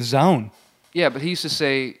to get in the zone. Yeah, but he used to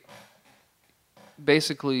say,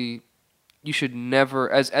 basically, you should never,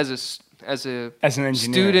 as an engineer,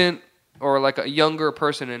 student or like a younger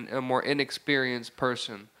person and a more inexperienced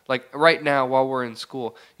person, like right now while we're in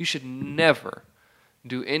school, you should never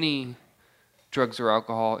do any drugs or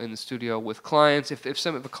alcohol in the studio with clients. If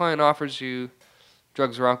a client offers you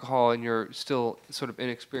drugs or alcohol and you're still sort of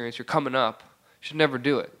inexperienced, you're coming up, you should never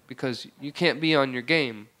do it because you can't be on your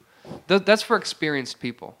game. That's for experienced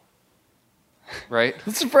people, right?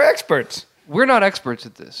 This is for experts. We're not experts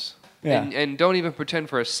at this. Yeah. And don't even pretend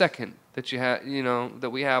for a second that that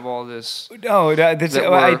we have all this. No,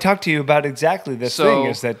 I talked to you about exactly this thing.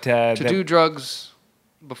 Is that to do drugs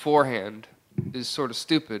beforehand is sort of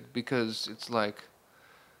stupid because it's like,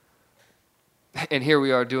 and here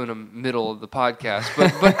we are doing a middle of the podcast,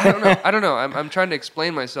 but I don't know. I'm trying to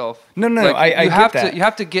explain myself. No, like, I get that. You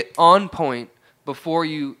have to get on point before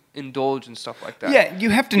you indulge in stuff like that. Yeah, you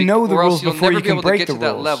have to know the rules before you can break the rules.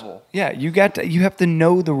 That level. Yeah, you have to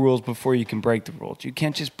know the rules before you can break the rules. You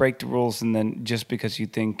can't just break the rules and then just because you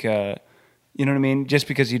think, you know what I mean? Just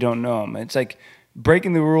because you don't know them. It's like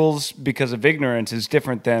breaking the rules because of ignorance is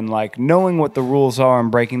different than like knowing what the rules are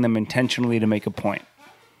and breaking them intentionally to make a point.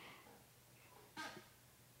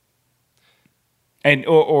 And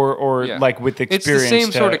or Yeah. like with experience. It's the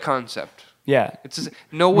same sort of concept. Yeah. It's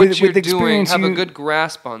know what With you're doing, experience, have a good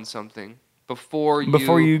grasp on something before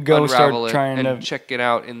you go start unravel it trying and to check it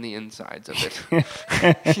out in the insides of it.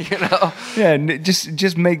 You know? Yeah,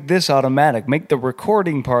 just make this automatic. Make the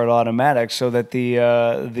recording part automatic so that the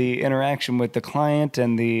interaction with the client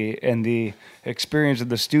and the experience of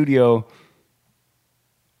the studio,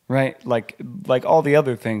 right? Like all the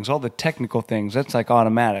other things, all the technical things, that's like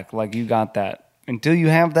automatic. Like you got that. Until you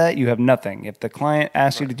have that, you have nothing. If the client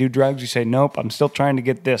asks you to do drugs, you say, nope, I'm still trying to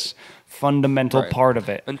get this fundamental part of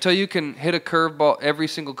it. Until you can hit a curveball, every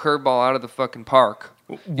single curveball out of the fucking park.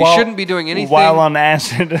 You shouldn't be doing anything. While on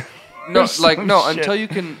acid. Until you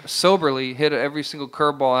can soberly hit every single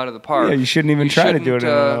curveball out of the park. Yeah, you shouldn't even try to do it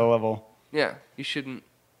at another level. Yeah, you shouldn't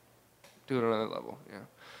do it at another level. Yeah.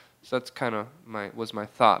 So that's kind of was my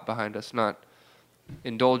thought behind us not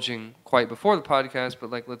indulging quite before the podcast, but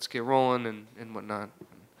like let's get rolling and whatnot. And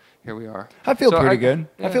here we are. I feel pretty good.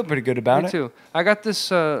 Yeah, I feel pretty good about it. Me too. I got this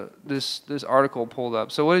this article pulled up.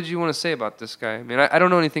 So what did you want to say about this guy? I mean, I don't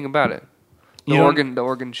know anything about it. The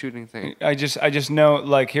Oregon shooting thing. I just know,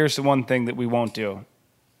 like, here's the one thing that we won't do.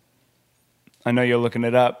 I know you're looking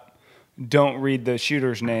it up. Don't read the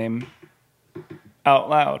shooter's name out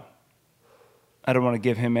loud. I don't want to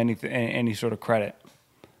give him any sort of credit.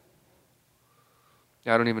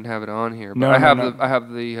 I don't even have it on here, but I have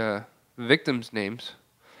the victims' names.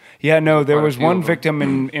 Yeah, no, there was one victim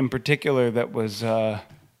in particular that was I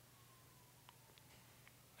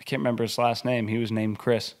can't remember his last name. He was named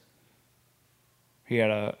Chris. He had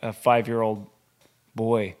a 5-year-old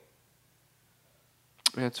boy.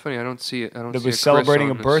 Yeah, it's funny. I don't see it. That was celebrating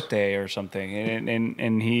a birthday or something,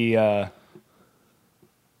 and he had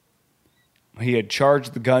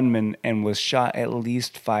charged the gunman and was shot at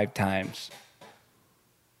least 5 times.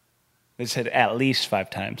 They said at least 5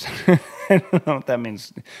 times. I don't know what that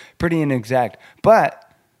means. Pretty inexact.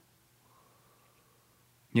 But,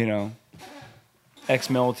 you know,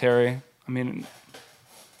 ex-military. I mean,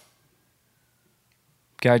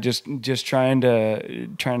 guy just trying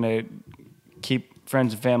to keep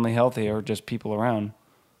friends and family healthy or just people around.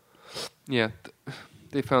 Yeah.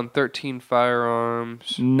 They found 13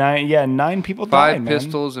 firearms. 9 people died, 5 man.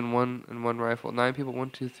 pistols and one rifle. 9 people. 1,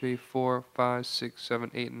 2, 3, 4, 5, 6,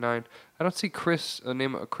 7, 8, 9. I don't see a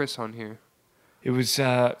name of Chris on here. It was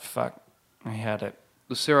fuck. I had it.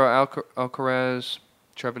 Lucero Alcaraz,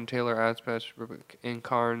 Trevin Taylor, Aspas, and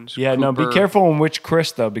Carnes. Yeah, Cooper. no, be careful on which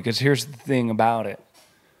Chris though, because here's the thing about it.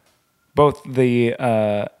 Both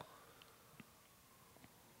the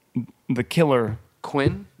killer.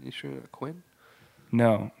 Quinn? You sure Quinn?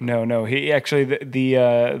 No. He actually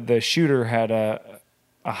the shooter had a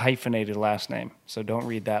hyphenated last name, so don't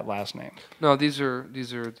read that last name. No, these are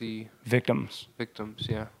the victims. Victims,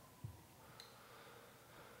 yeah.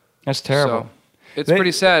 That's terrible. So, it's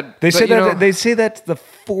pretty sad. They say that's the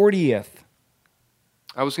 40th.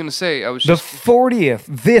 I was gonna say the 40th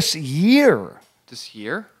this year. This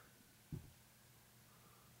year?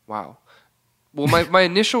 Wow. Well, my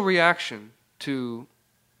initial reaction to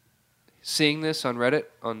seeing this on Reddit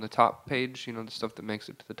on the top page, you know, the stuff that makes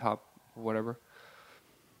it to the top or whatever,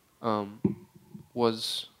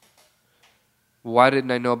 was why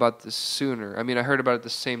didn't I know about this sooner? I mean, I heard about it the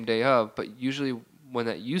same day of, but usually when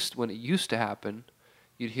it used to happen,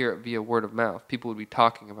 you'd hear it via word of mouth. People would be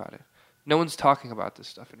talking about it. No one's talking about this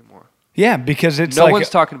stuff anymore. Yeah, because it's no like one's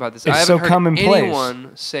talking about this. It's I haven't so heard commonplace.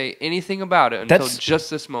 anyone say anything about it until just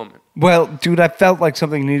this moment. Well, dude, I felt like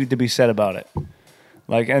something needed to be said about it.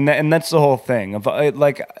 Like, and that's the whole thing.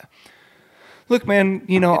 Like, look, man,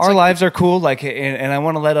 you know, our lives are cool. Like, and I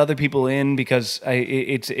want to let other people in because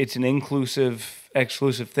it's an inclusive,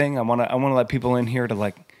 exclusive thing. I want to let people in here to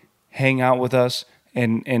like hang out with us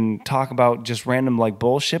and talk about just random like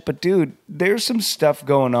bullshit. But dude, there's some stuff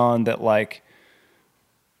going on that like.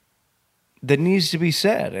 That needs to be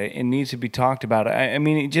said. It needs to be talked about. I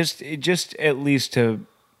mean, it just at least to,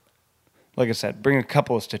 like I said, bring a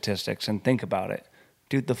couple of statistics and think about it.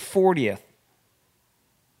 Dude, the 40th.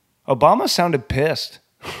 Obama sounded pissed.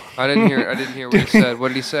 I didn't hear what he said. What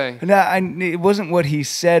did he say? No, it wasn't what he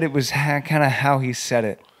said. It was kind of how he said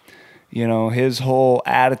it. You know, his whole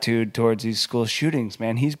attitude towards these school shootings,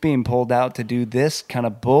 man. He's being pulled out to do this kind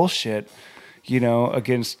of bullshit, you know,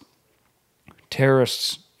 against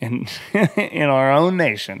terrorists in our own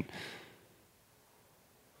nation.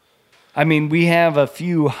 I mean, we have a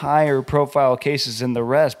few higher profile cases than the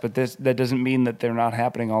rest, but that doesn't mean that they're not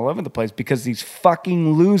happening all over the place because these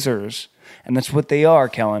fucking losers, and that's what they are,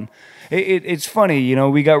 Kellen. It's funny, you know,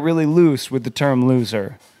 we got really loose with the term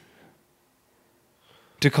loser.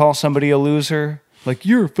 To call somebody a loser, like,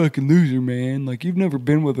 you're a fucking loser, man. Like, you've never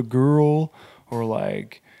been with a girl, or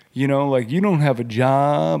like, you know, like, you don't have a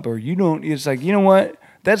job, or you don't, it's like, you know what?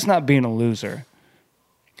 That's not being a loser.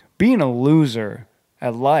 Being a loser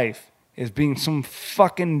at life is being some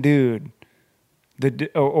fucking dude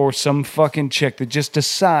that, or some fucking chick that just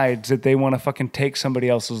decides that they want to fucking take somebody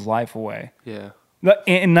else's life away. Yeah.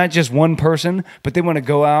 And not just one person, but they want to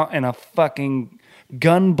go out in a fucking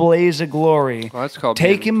gun blaze of glory, well, that's called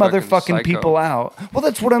taking motherfucking psycho. people out. Well,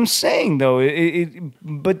 that's what I'm saying, though.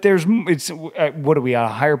 But what are we, at a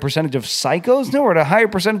higher percentage of psychos? No, we're at a higher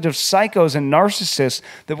percentage of psychos and narcissists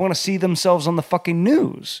that want to see themselves on the fucking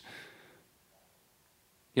news.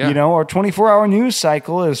 Yeah. You know, our 24-hour news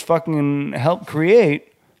cycle is fucking helped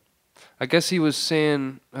create. I guess he was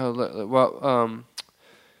saying,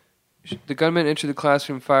 the gunman entered the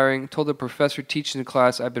classroom firing, told the professor teaching the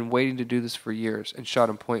class, "I've been waiting to do this for years," and shot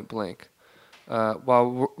him point blank.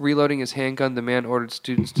 While reloading his handgun, the man ordered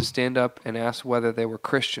students to stand up and asked whether they were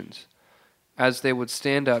Christians. As they would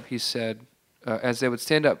stand up, he said,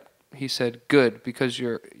 "Good, because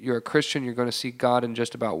you're a Christian, you're going to see God in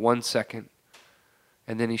just about 1 second."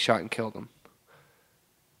 And then he shot and killed him.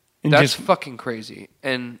 And That's fucking crazy.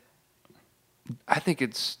 And I think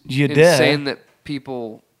it's You insane that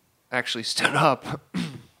people actually stood up.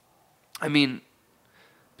 I mean,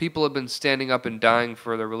 people have been standing up and dying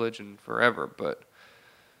for their religion forever, but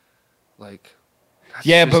like,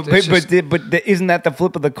 yeah, but isn't that the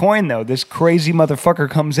flip of the coin though? This crazy motherfucker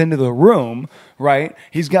comes into the room, right?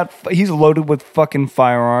 He's loaded with fucking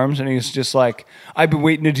firearms, and he's just like, "I've been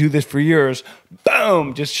waiting to do this for years."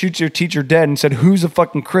 Boom! Just shoots your teacher dead and said, "Who's a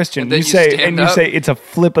fucking Christian?" And then you you say it's a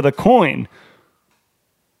flip of the coin.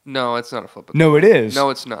 No, it's not a flip. No, it is. No,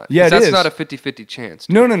 it's not. Yeah, that's is. not a 50-50 chance.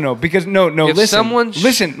 Dude. No. Because no. If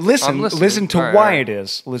Listen to why it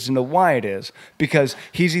is. Listen to why it is. Because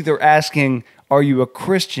he's either asking, "Are you a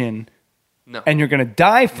Christian?" No. And you're gonna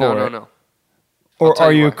die for it. No. Or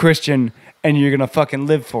are you why. a Christian and you're gonna fucking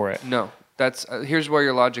live for it? No, that's here's where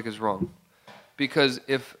your logic is wrong. Because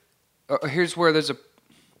if here's where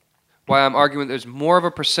why I'm arguing there's more of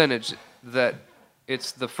a percentage that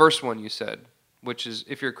it's the first one you said, which is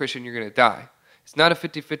if you're a Christian, you're going to die. It's not a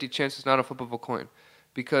 50-50 chance. It's not a flip of a coin.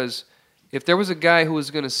 Because if there was a guy who was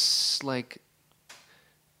going to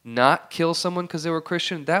not kill someone because they were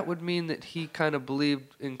Christian, that would mean that he kind of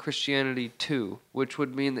believed in Christianity too, which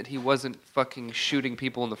would mean that he wasn't fucking shooting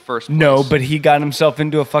people in the first place. No, but he got himself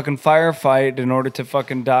into a fucking firefight in order to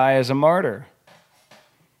fucking die as a martyr.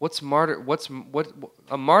 What's martyr?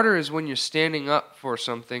 A martyr is when you're standing up for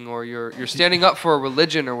something, or you're standing up for a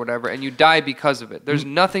religion or whatever, and you die because of it. There's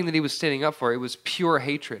nothing that he was standing up for. It was pure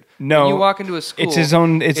hatred. No, when you walk into a school, it's his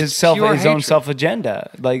own. It's his own self agenda.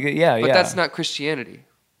 Like, but that's not Christianity.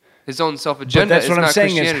 His own self agenda. But that's what I'm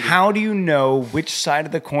saying Christianity. is, how do you know which side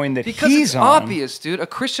of the coin that because he's it's on? obvious, dude. A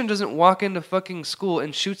Christian doesn't walk into fucking school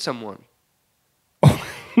and shoot someone.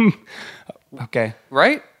 Okay.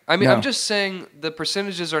 Right? I mean, No. I'm just saying the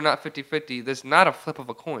percentages are not 50-50. There's not a flip of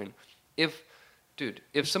a coin. If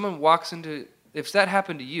someone walks into... If that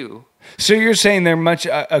happened to you... So you're saying they're much...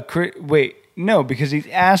 wait, no, because he's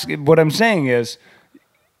asking... What I'm saying is,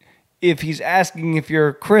 if he's asking if you're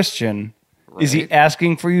a Christian, is he Right.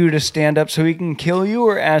 asking for you to stand up so he can kill you,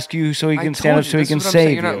 or ask you so he can stand up so he can This is what I'm save saying.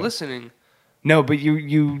 you? You're not listening. No, but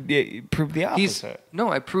you proved the opposite. No,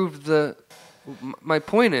 I proved the... My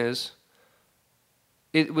point is...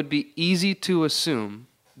 it would be easy to assume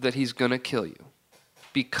that he's going to kill you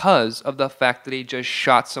because of the fact that he just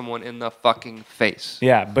shot someone in the fucking face.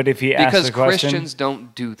 Yeah, but if he asks the question... Because Christians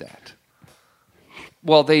don't do that.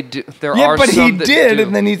 Well, they do. There yeah, are but some he that did, do.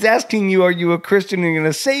 and then he's asking you, "Are you a Christian? And going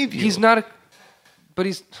to save you?" He's not a. But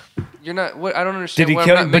he's. You're not. What I don't understand. Did he what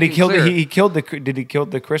kill? I'm not But he making killed. clear. He killed the. Did he kill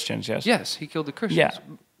the Christians? Yes. Yes, he killed the Christians.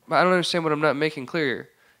 Yeah. But I don't understand what I'm not making clear here.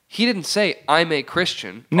 He didn't say, "I'm a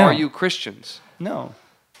Christian." No. Are you Christians? No.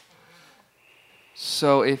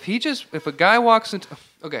 So if a guy walks into.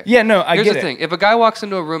 Okay. Yeah. No. I Here's get the it. thing: if a guy walks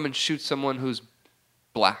into a room and shoots someone who's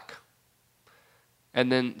black,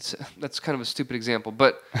 and then that's kind of a stupid example,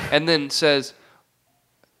 but and then says,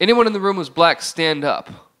 "Anyone in the room who's black, stand up."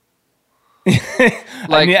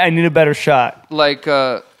 I need a better shot. Like,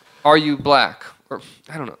 are you black? Or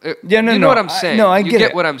I don't know. Yeah, no, you know what I'm saying. I you get get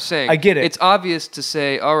it. what I'm saying. I get it. It's obvious to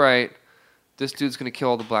say, all right, this dude's going to kill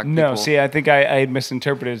all the black people. No, see, I think I had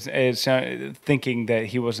misinterpreted as thinking that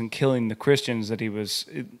he wasn't killing the Christians, that he was...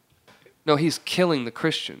 No, he's killing the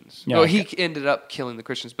Christians. Yeah, no, okay. he ended up killing the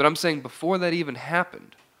Christians. But I'm saying before that even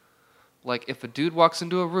happened, like if a dude walks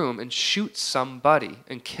into a room and shoots somebody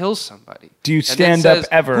and kills somebody... Do you and then stand up says,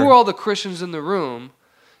 ever? Who are all the Christians in the room?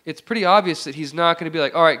 It's pretty obvious that he's not going to be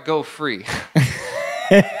like, all right, go free.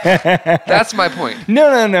 That's my point.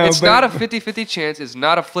 No. It's not a 50-50 chance. It's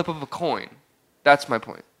not a flip of a coin. That's my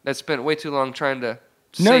point. I spent way too long trying to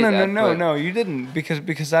say that. No, you didn't.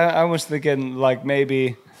 Because I was thinking, like,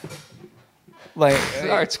 maybe... Like, All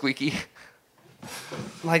right, Squeaky.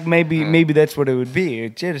 like maybe that's what it would be.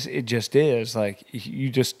 It just is. Like, you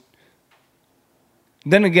just...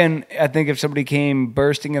 Then again, I think if somebody came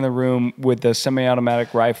bursting in the room with a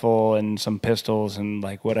semi-automatic rifle and some pistols and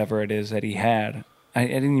like whatever it is that he had, I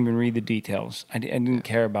didn't even read the details. I didn't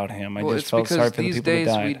care about him. I just felt sorry for the people that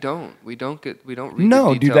died. We don't read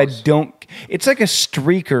No, the dude, I details. don't. It's like a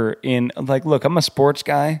streaker in like. Look, I'm a sports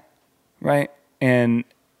guy, right? And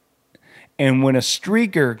when a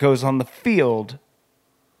streaker goes on the field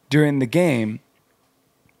during the game,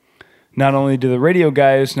 not only do the radio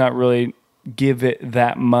guys not really give it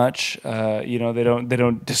that much. They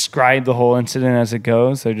don't describe the whole incident as it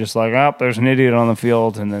goes. They're just like, oh, there's an idiot on the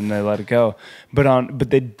field, and then they let it go. But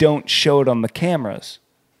they don't show it on the cameras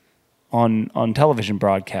on television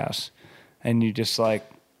broadcasts. And you just like,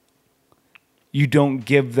 you don't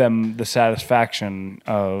give them the satisfaction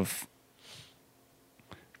of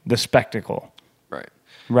the spectacle.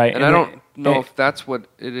 Right. And I don't know if that's what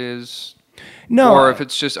it is. No. Or if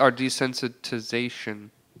it's just our desensitization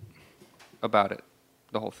about it,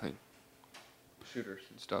 the whole thing, shooters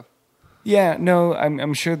and stuff. Yeah, no,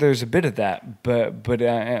 I'm sure there's a bit of that, but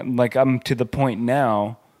like I'm to the point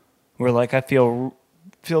now where like I feel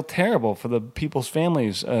terrible for the people's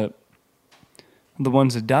families, the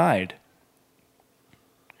ones that died.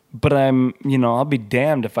 But I'll be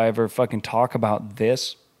damned if I ever fucking talk about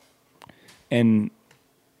this and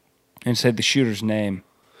say the shooter's name.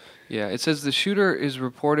 Yeah, it says the shooter is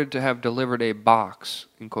reported to have delivered a box,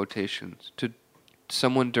 in quotations, to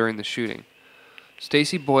someone during the shooting.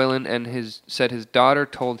 Stacy Boylan said his daughter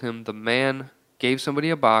told him the man gave somebody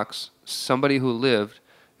a box, somebody who lived,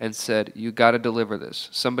 and said, "You got to deliver this.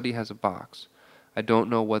 Somebody has a box. I don't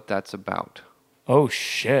know what that's about." Oh,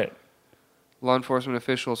 shit. Law enforcement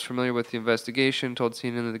officials familiar with the investigation told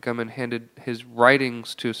CNN that the gunman handed his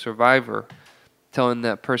writings to a survivor, telling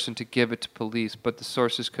that person to give it to police, but the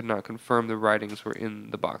sources could not confirm the writings were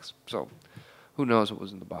in the box. So, who knows what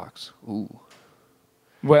was in the box? Ooh.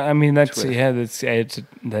 Well, I mean, Twist. that is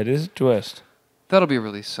a twist. That'll be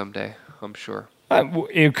released someday, I'm sure.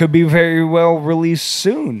 It could be very well released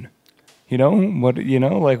soon. What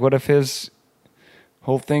if his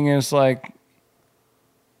whole thing is like,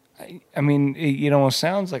 it almost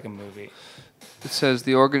sounds like a movie. It says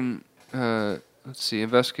the Oregon,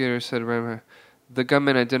 investigators said the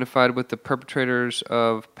gunman identified with the perpetrators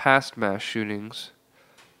of past mass shootings,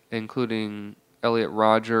 including Elliot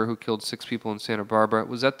Rodger, who killed 6 people in Santa Barbara.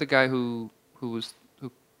 Was that the guy who was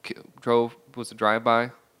a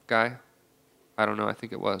drive-by guy? I don't know. I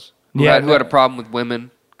think it was. Who had a problem with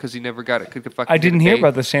women because he never got it. I didn't hear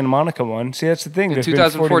about the Santa Monica one. See, that's the thing. In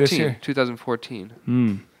 2014.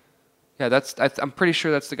 2014. Yeah, I'm pretty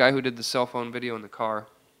sure that's the guy who did the cell phone video in the car,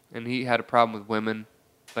 and he had a problem with women.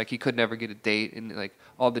 Like, he could never get a date, and, like,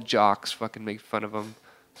 all the jocks fucking make fun of him.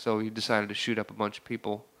 So he decided to shoot up a bunch of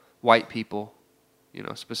people, white people,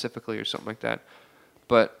 specifically or something like that.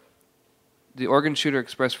 But the Oregon shooter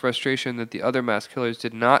expressed frustration that the other mass killers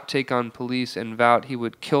did not take on police and vowed he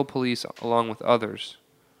would kill police along with others.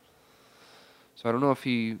 So I don't know if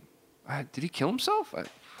did he kill himself?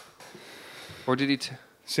 Or did he...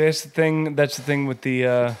 See, that's the thing. That's the thing with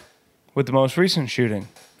the most recent shooting.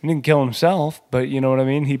 He didn't kill himself, but you know what I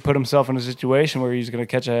mean. He put himself in a situation where he's going to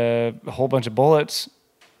catch a whole bunch of bullets.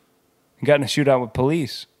 He got in a shootout with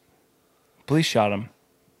police. Police shot him.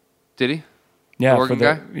 Did he? Yeah, The Oregon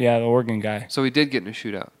guy? Yeah, the Oregon guy. So he did get in a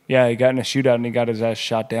shootout. Yeah, he got in a shootout and he got his ass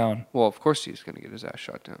shot down. Well, of course he's going to get his ass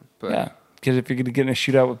shot down. But Yeah, because if you're going to get in a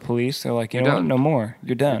shootout with police, they're like, you You're know what? done. No more.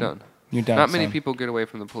 You're done. You're done. You're done. Not many son. people get away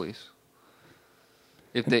from the police.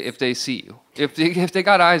 If they see you, if they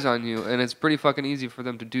got eyes on you, and it's pretty fucking easy for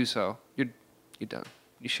them to do so, you're done.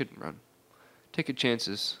 You shouldn't run. Take your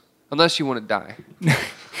chances, unless you want to die,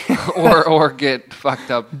 or get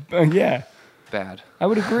fucked up Yeah, bad. I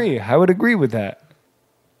would agree. I would agree with that.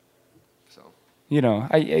 So You know,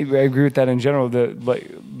 I agree with that in general.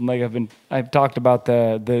 I've talked about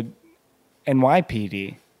the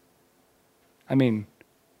NYPD. I mean,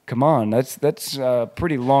 come on, that's a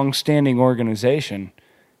pretty long-standing organization.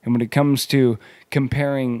 And when it comes to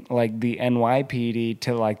comparing like the NYPD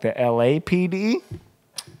to like the LAPD,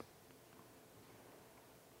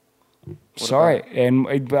 sorry, and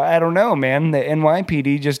I don't know, man. The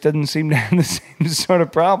NYPD just doesn't seem to have the same sort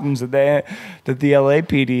of problems that the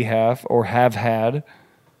LAPD have or have had.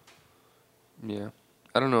 yeah,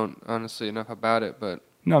 I don't know honestly enough about it, but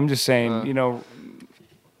No, I'm just saying, you know,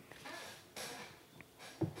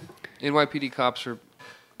 NYPD cops are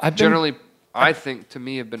I've been, generally, I think, to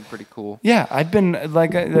me, have been pretty cool. yeah, I've been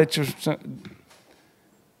like that's just.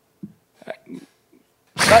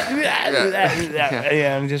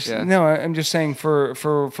 Yeah, I'm just no. I'm just saying for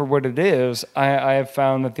what it is. I have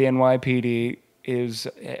found that the NYPD is.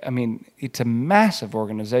 I mean, it's a massive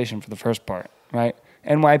organization for the first part, right?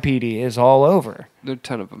 NYPD is all over. There are a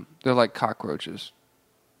ton of them. They're like cockroaches.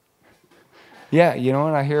 Yeah, you know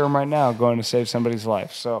what? I hear them right now going to save somebody's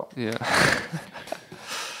life. So Yeah.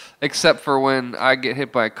 Except for when I get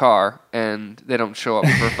hit by a car and they don't show up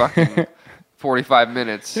for fucking 45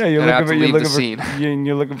 minutes. yeah, you're and I have to leave the looking scene.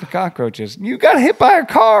 you're looking for cockroaches. You got hit by a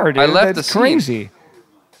car, dude. I left That's the scene. crazy.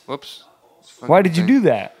 Whoops. Why did you do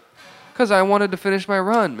that? Because I wanted to finish my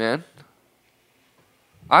run, man.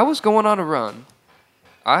 I was going on a run.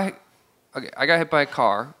 I got hit by a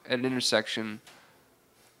car at an intersection,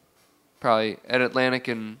 probably at Atlantic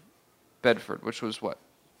and Bedford, which was what,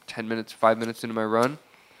 5 minutes into my run?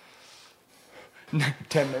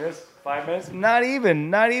 10 minutes? 5 minutes? Not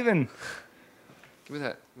even. Give me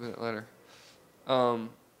that letter.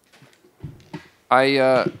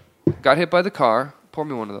 I got hit by the car. Pour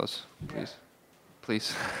me one of those,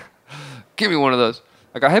 please. Give me one of those.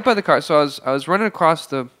 I got hit by the car, so I was running across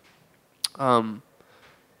the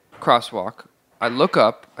crosswalk. I look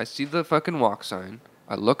up. I see the fucking walk sign.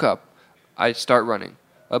 I look up. I start running.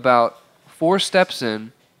 About 4 steps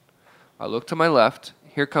in, I look to my left.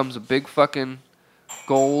 Here comes a big fucking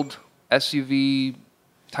gold SUV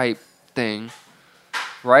type thing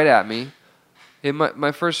right at me. And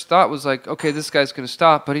my first thought was like, okay, this guy's going to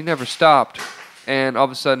stop, but he never stopped. And all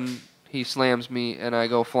of a sudden, he slams me, and I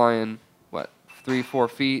go flying, 3-4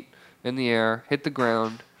 feet in the air, hit the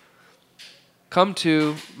ground. Come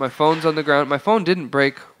to, my phone's on the ground. My phone didn't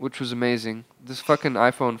break, which was amazing. This fucking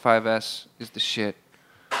iPhone 5S is the shit.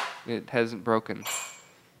 It hasn't broken.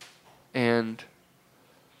 And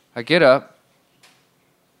I get up.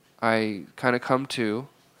 I kind of come to.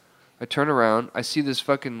 I turn around. I see this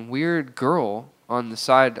fucking weird girl on the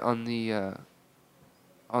side, on the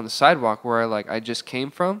sidewalk where I just came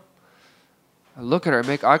from. I look at her. I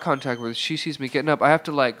make eye contact with her. She sees me getting up. I have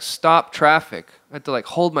to stop traffic. I have to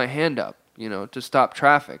hold my hand up, to stop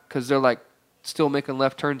traffic because they're still making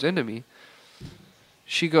left turns into me.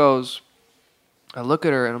 She goes. I look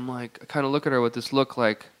at her and I kind of look at her with this look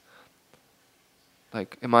like,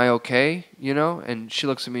 am I okay? And she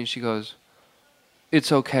looks at me and she goes,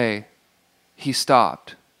 "It's okay. He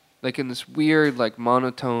stopped." In this weird,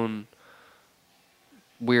 monotone,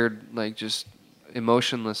 weird, just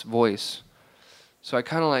emotionless voice. So I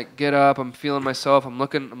kind of get up. I'm feeling myself. I'm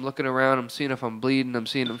looking around. I'm seeing if I'm bleeding. I'm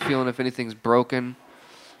feeling if anything's broken.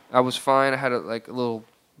 I was fine. I had a little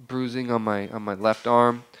bruising on my left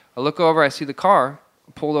arm. I look over. I see the car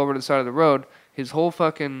pulled over to the side of the road. His whole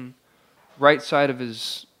fucking right side of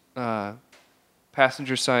his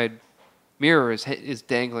passenger side mirror is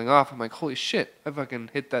dangling off. I'm like, holy shit! I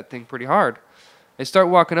fucking hit that thing pretty hard. I start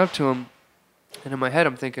walking up to him, and in my head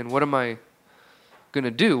I'm thinking, what am I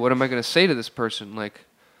gonna do? What am I gonna say to this person? What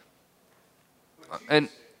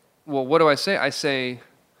do I say? I say,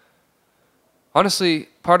 honestly,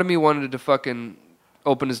 part of me wanted to fucking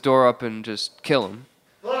open his door up and just kill him.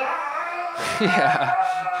 Yeah.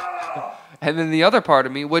 And then the other part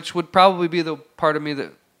of me, which would probably be the part of me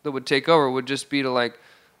that would take over, would just be to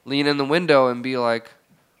lean in the window and be like,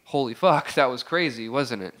 holy fuck, that was crazy,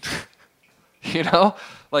 wasn't it? You know?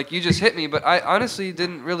 Like, you just hit me, but I honestly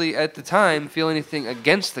didn't really, at the time, feel anything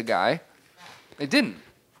against the guy. I didn't.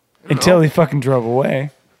 Until he fucking drove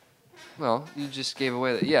away. Well, you just gave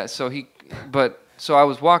away that. Yeah, so I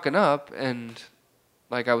was walking up, and,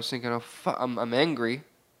 like, I was thinking, oh, fuck, I'm angry,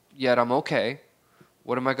 yet I'm okay.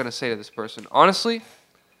 What am I going to say to this person? Honestly,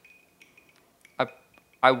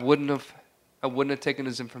 I wouldn't have taken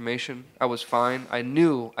his information. I was fine. I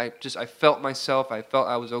knew. I felt myself. I felt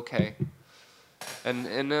I was okay. And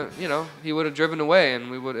you know, he would have driven away,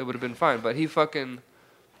 and it would have been fine. But he fucking,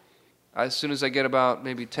 as soon as I get about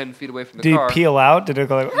maybe 10 feet away from the car. Did he peel out? Did it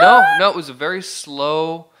go like? No, it was a very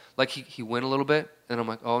slow. Like he went a little bit, and I'm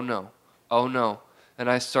like, oh no, and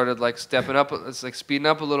I started like stepping up, it's like speeding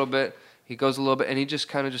up a little bit. He goes a little bit, and he just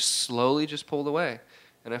kind of just slowly just pulled away.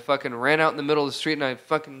 And I fucking ran out in the middle of the street, and I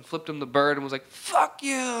fucking flipped him the bird and was like, fuck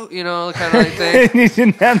you, you know, kind of like thing. And you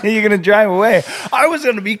didn't have that you're going to drive away. I was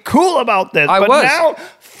going to be cool about this, but now,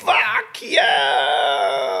 fuck you.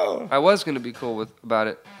 I was going to be cool about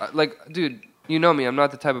it. Like, dude, you know me. I'm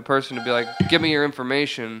not the type of person to be like, give me your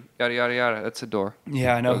information, yada, yada, yada. That's a door.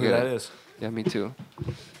 Yeah, I know who that is. Yeah, me too.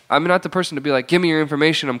 I'm not the person to be like, give me your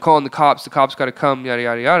information. I'm calling the cops. The cops got to come, yada,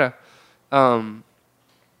 yada, yada.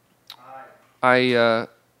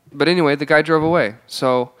 But anyway, the guy drove away.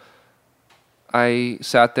 So I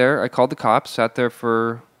sat there. I called the cops, sat there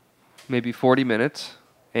for maybe 40 minutes,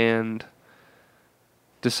 and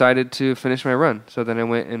decided to finish my run. So then I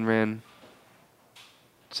went and ran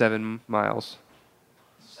 7 miles.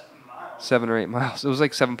 7 or 8 miles. It was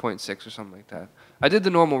like 7.6 or something like that. I did the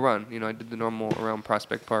normal run. You know, I did the normal around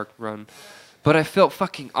Prospect Park run. But I felt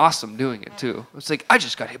fucking awesome doing it, too. It was like, I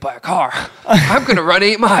just got hit by a car. I'm going to run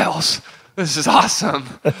 8 miles. This is awesome.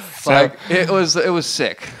 Like, it was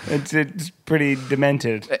sick. It's pretty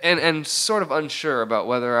demented. And sort of unsure about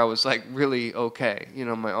whether I was, like, really okay. You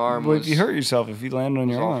know, my arm was... If you hurt yourself, if you land on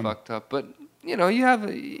your arm. all fucked up. But, you know, you have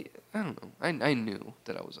I don't know. I knew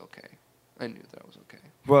that I was okay. I knew that I was okay.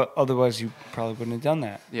 Well, otherwise you probably wouldn't have done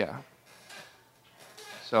that. Yeah.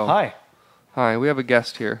 So... Hi, we have a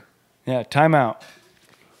guest here. Yeah, time out.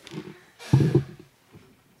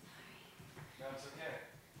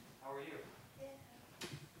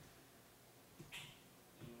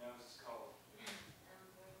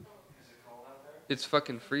 It's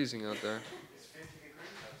fucking freezing out there. It's 50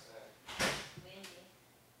 degrees outside. Windy.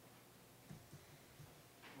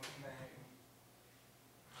 What can I do?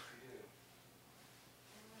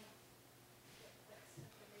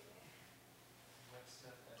 Wet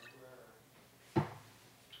stuff everywhere.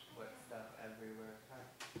 Wet stuff everywhere.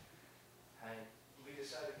 Hi. We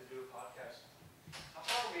decided to do a podcast. How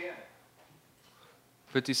far are we in?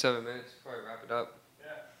 57 minutes. Probably wrap it up.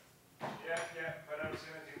 Yeah. But I was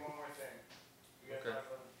going to do one more thing. We got to talk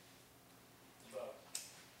about love.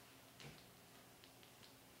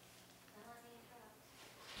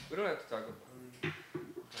 We don't have to talk about it.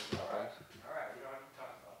 All right, we don't have to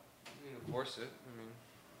talk about it. You can force it. I mean,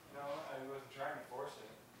 No, I wasn't trying to force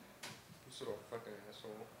it. this little fucking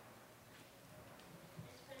asshole.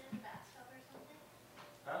 Just put it in the bathtub or something?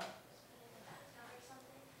 Huh? Just put it in the bathtub or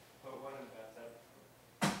something? Put what in the bathtub?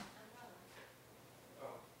 I don't know.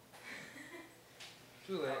 Oh.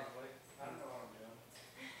 Too late. Probably. I don't know what I'm doing.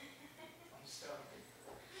 I'm stuck. You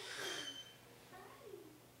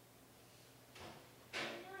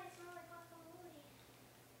know, I smell like guacamole.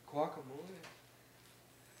 Guacamole?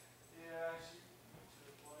 Yeah, she went to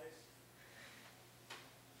the place.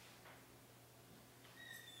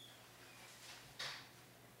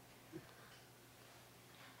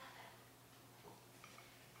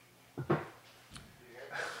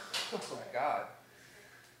 Oh my god.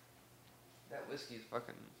 That whiskey is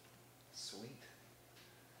fucking sweet.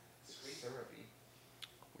 Sweet. Syrupy.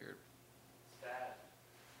 Weird. It's bad.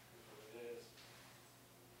 That's what it is.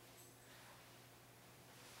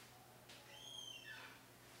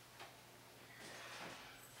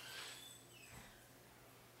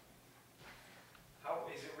 How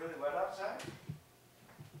is it really wet outside?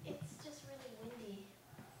 It's just really windy.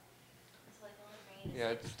 It's like all the rain.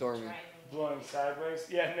 Yeah, it's stormy. Blowing sideways?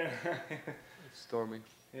 Yeah, no. It's stormy.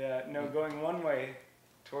 Yeah, no, going one way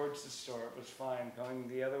towards the store it was fine. Going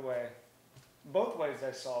the other way. Both ways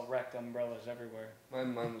I saw wrecked umbrellas everywhere. My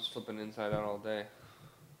mom was flipping inside out all day.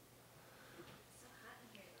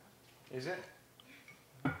 Is it?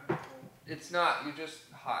 It's not. You're just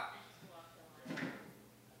hot.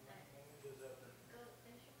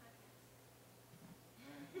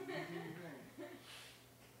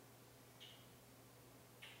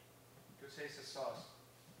 Go taste the sauce.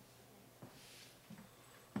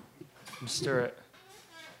 And stir it.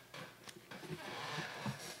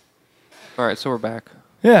 All right, so we're back.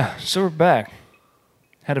 Yeah, so we're back.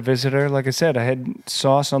 Had a visitor. Like I said, I had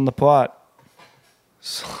sauce on the plot.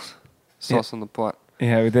 Sauce on the plot.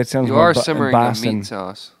 Yeah, that sounds You more are simmering the Boston. meat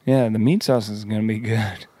sauce. Yeah, the meat sauce is going to be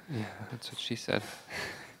good. Yeah, that's what she said.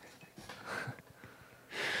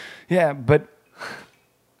 Yeah, but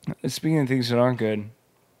speaking of things that aren't good,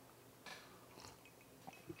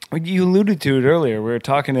 you alluded to it earlier. We were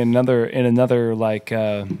talking in another like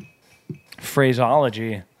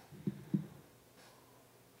phraseology.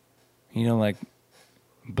 You know, like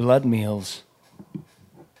blood meals.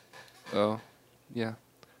 Oh, yeah.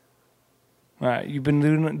 All right, you've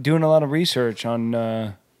been doing a lot of research on.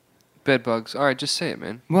 Bed bugs. All right, just say it,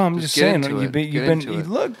 man. Well, I'm just saying. Look, man.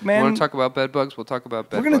 You want to talk about bed bugs? We'll talk about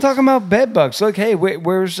bed bugs. We're going to talk about bed bugs. Look, hey,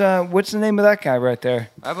 where's what's the name of that guy right there?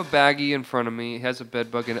 I have a baggie in front of me. He has a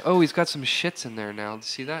bed bug in it. Oh, he's got some shits in there now.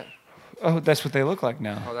 See that? Oh, that's what they look like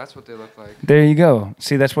now. Oh, that's what they look like. There you go.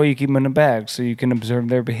 See, that's why you keep them in a bag, so you can observe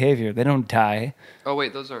their behavior. They don't die. Oh,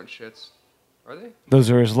 wait, those aren't shits. Are they?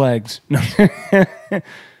 Those are his legs.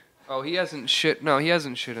 Oh, he hasn't shit. No, he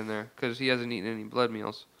hasn't shit in there because he hasn't eaten any blood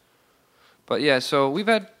meals. But yeah, so we've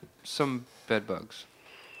had some bed bugs.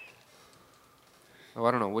 Oh,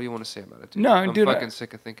 I don't know. What do you want to say about it, dude? No, I'm dude, fucking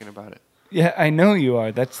sick of thinking about it. Yeah, I know you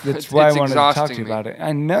are. That's why I It's wanted to talk to exhausting you me. about it.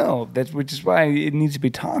 I know. Which is why it needs to be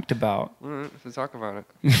talked about. All right, let's talk about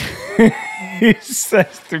it. He says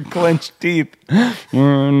through clenched teeth.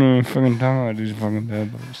 No, fucking talk about these fucking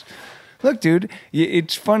bed bugs. Look, dude,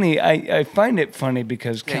 it's funny. I find it funny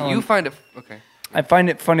because Yeah, Kellen, you find it... Okay. I find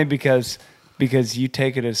it funny because you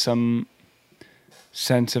take it as some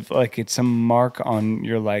sense of like it's some mark on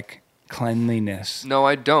your like cleanliness. No,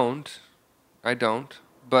 I don't.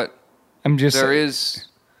 But I'm just there's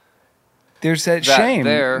that that shame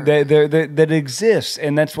there. that exists,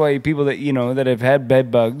 and that's why people that that have had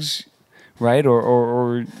bed bugs, right,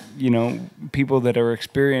 or people that are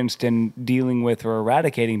experienced in dealing with or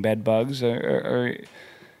eradicating bed bugs, or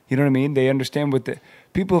you know what I mean. They understand what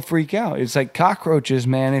people freak out. It's like cockroaches,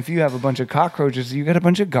 man. If you have a bunch of cockroaches, you got a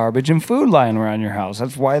bunch of garbage and food lying around your house.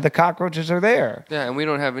 That's why the cockroaches are there. Yeah, and we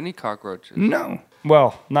don't have any cockroaches. No,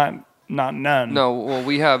 well, not none. No, well,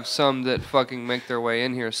 we have some that fucking make their way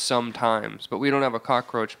in here sometimes, but we don't have a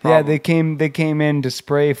cockroach problem. Yeah, they came in to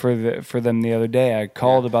spray for them the other day. I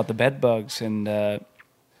called about the bed bugs and to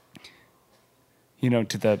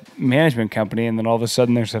the management company, and then all of a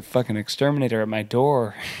sudden there's a fucking exterminator at my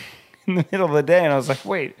door in the middle of the day, and I was like,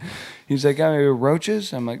 wait. He's like,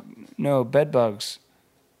 roaches? I'm like, no, bed bugs.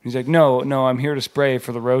 He's like, no, I'm here to spray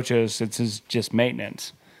for the roaches. It's just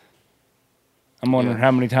maintenance. I'm wondering how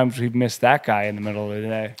many times we've missed that guy in the middle of the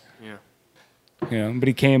day. Yeah. But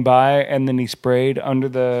he came by and then he sprayed under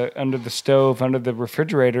the stove, under the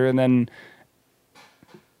refrigerator, and then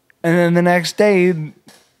the next day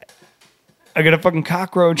I got a fucking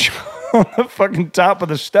cockroach on the fucking top of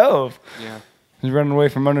the stove. Yeah. He's running away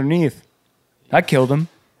from underneath. I killed him.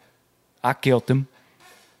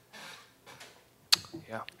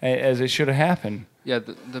 Yeah. As it should have happened. Yeah,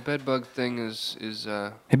 the bed bug thing is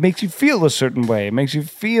It makes you feel a certain way. It makes you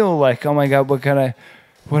feel like, oh my God,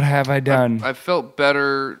 what have I done? I felt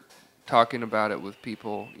better talking about it with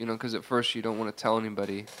people, because at first you don't want to tell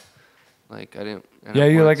anybody. Like, I didn't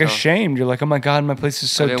You're like tell, ashamed. You're like, oh my God, my place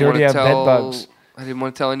is so I didn't dirty. I wanna have bed bugs. I didn't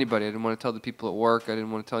want to tell anybody. I didn't want to tell the people at work. I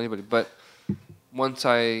didn't want to tell anybody. But once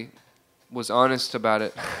I was honest about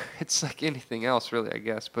it, it's like anything else, really, I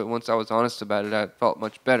guess. But once I was honest about it, I felt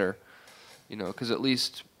much better. Because at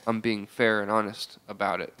least I'm being fair and honest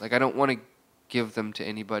about it. Like, I don't want to give them to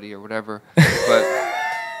anybody or whatever, but...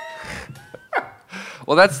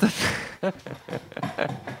 Well, that's the...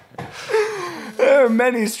 There are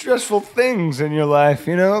many stressful things in your life,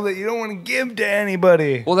 that you don't want to give to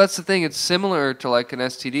anybody. Well, that's the thing. It's similar to, like, an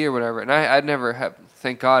STD or whatever. And I'd never have...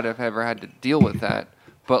 Thank God I've ever had to deal with that.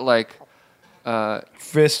 But, like...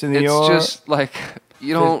 Fist in the it's oar. just, like,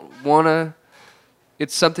 you don't want to...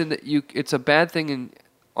 It's something that it's a bad thing in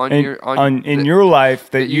your life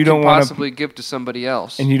that you don't want to possibly give to somebody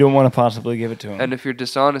else, and you don't want to possibly give it to them. And if you're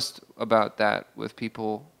dishonest about that with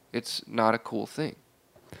people, it's not a cool thing.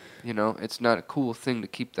 It's not a cool thing to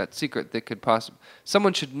keep that secret. That could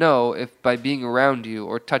someone should know if by being around you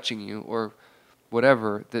or touching you or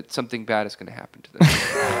whatever that something bad is going to happen to them.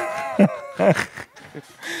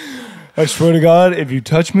 I swear to God, if you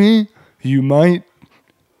touch me, you might.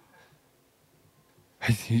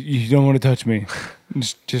 You don't want to touch me.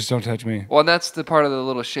 Just don't touch me. Well, that's the part of the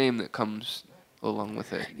little shame that comes along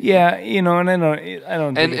with it. Yeah, and I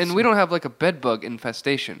don't. And we don't have like a bed bug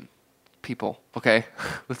infestation, people. Okay,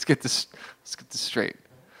 let's get this straight.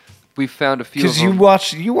 We found a few. Because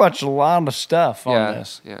you watch a lot of stuff on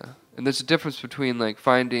this. Yeah, And there's a difference between like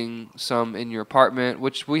finding some in your apartment,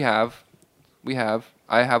 which we have.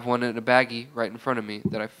 I have one in a baggie right in front of me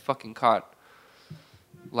that I fucking caught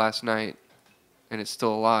last night, and it's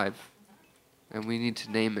still alive. And we need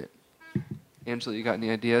to name it. Angela, you got any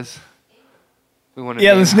ideas? We want to.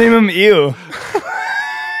 Yeah, let's name him Ew.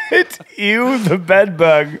 It's Ew the bed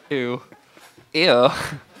bug. Ew. Ew.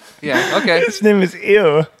 Yeah. Okay. His name is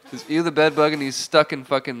Ew. It's Ew the bed bug, and he's stuck in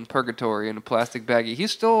fucking purgatory in a plastic baggie.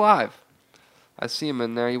 He's still alive. I see him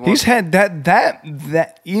in there. He's had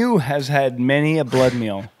that Ew has had many a blood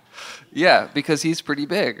meal. Yeah, because he's pretty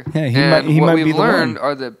big. Yeah, he and might what be we've the learned one.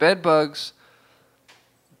 are that bed bugs.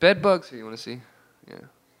 Here, you want to see?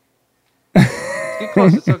 Yeah. Get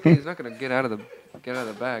close. It's okay. He's not gonna get out of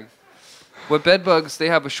the bag. What bed bugs? They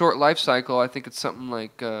have a short life cycle. I think it's something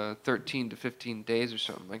like 13 to 15 days or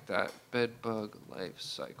something like that. Bed bug life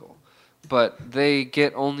cycle. But they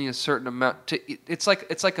get only a certain amount. It's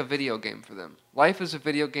like a video game for them. Life is a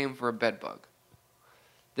video game for a bed bug.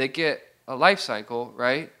 They get a life cycle,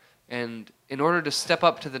 right? And in order to step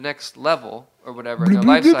up to the next level or whatever in their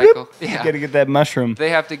life cycle, You gotta get that mushroom.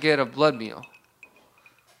 they have to get a blood meal.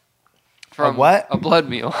 A what? A blood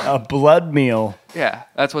meal. A blood meal. Yeah,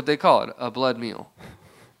 that's what they call it, a blood meal.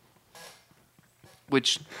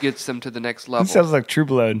 Which gets them to the next level. That sounds like True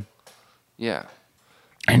Blood. Yeah.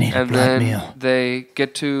 I need a And blood then meal. they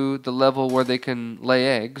get to the level where they can lay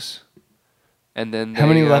eggs. And then How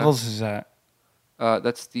many levels is that?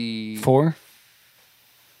 That's the 4?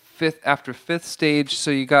 fifth stage.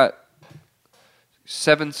 So you got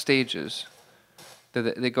 7 stages.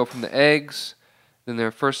 They go from the eggs, then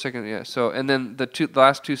their first, second, yeah. So and then the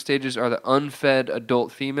last 2 stages are the unfed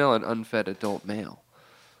adult female and unfed adult male.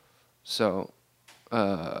 So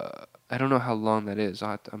I don't know how long that is.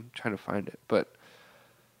 I'm trying to find it, but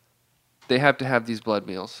they have to have these blood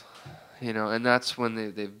meals, and that's when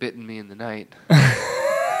they've bitten me in the night.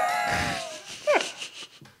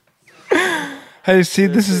 Hey, see,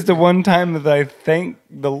 this is the one time that I thank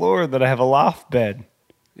the Lord that I have a loft bed.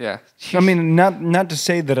 Yeah. I mean, not to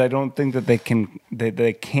say that I don't think that they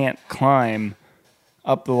can't climb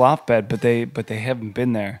up the loft bed, but they haven't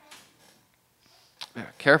been there. Yeah,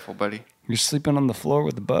 careful, buddy. You're sleeping on the floor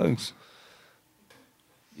with the bugs.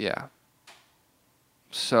 Yeah.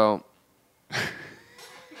 So.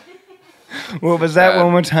 What was that?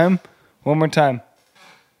 One more time. One more time.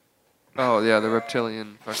 Oh yeah, the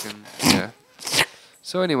reptilian fucking yeah.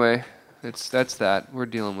 So anyway, that's that. We're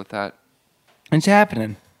dealing with that. It's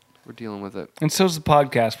happening. We're dealing with it. And so's the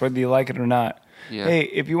podcast, whether you like it or not. Yeah. Hey,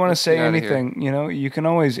 if you want to Let's say get outta anything, you can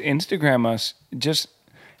always Instagram us. Just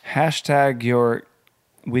hashtag your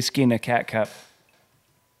whiskey in a cat cup.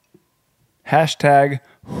 Hashtag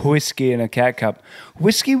whiskey in a cat cup.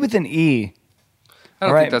 Whiskey with an E. I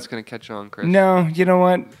don't Right. think that's gonna catch on, Chris. No, you know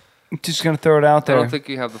what? I'm just going to throw it out I there. don't think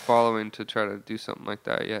you have the following to try to do something like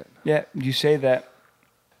that yet. Yeah, you say that.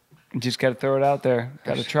 You just got to throw it out there.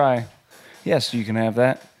 Got to try. Yes, you can have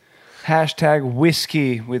that. Hashtag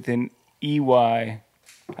whiskey with an EY.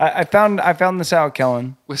 I found this out,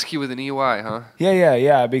 Kellen. Whiskey with an EY, huh?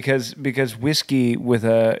 Yeah. Because whiskey with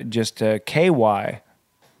just a KY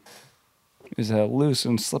is a loose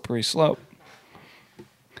and slippery slope.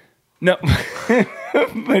 No,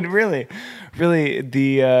 but really,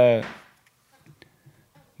 the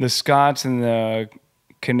Scots and the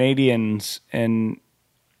Canadians and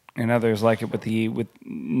others like it with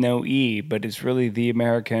no E, but it's really the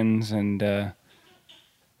Americans and the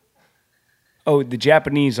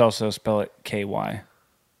Japanese also spell it KY.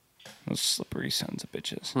 Those slippery sons of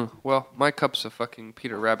bitches. Well, my cup's a fucking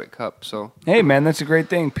Peter Rabbit cup, so Hey man, that's a great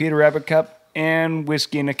thing. Peter Rabbit cup and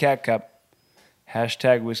whiskey in a cat cup.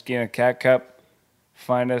 Hashtag whiskey in a cat cup.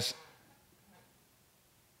 Find us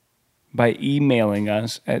by emailing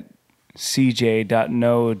us at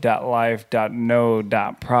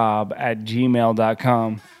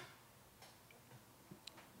cj.no.life.no.prob@gmail.com.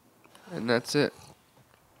 and that's it.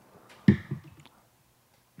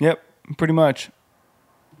 Yep, pretty much.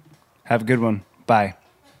 Have a good one. Bye.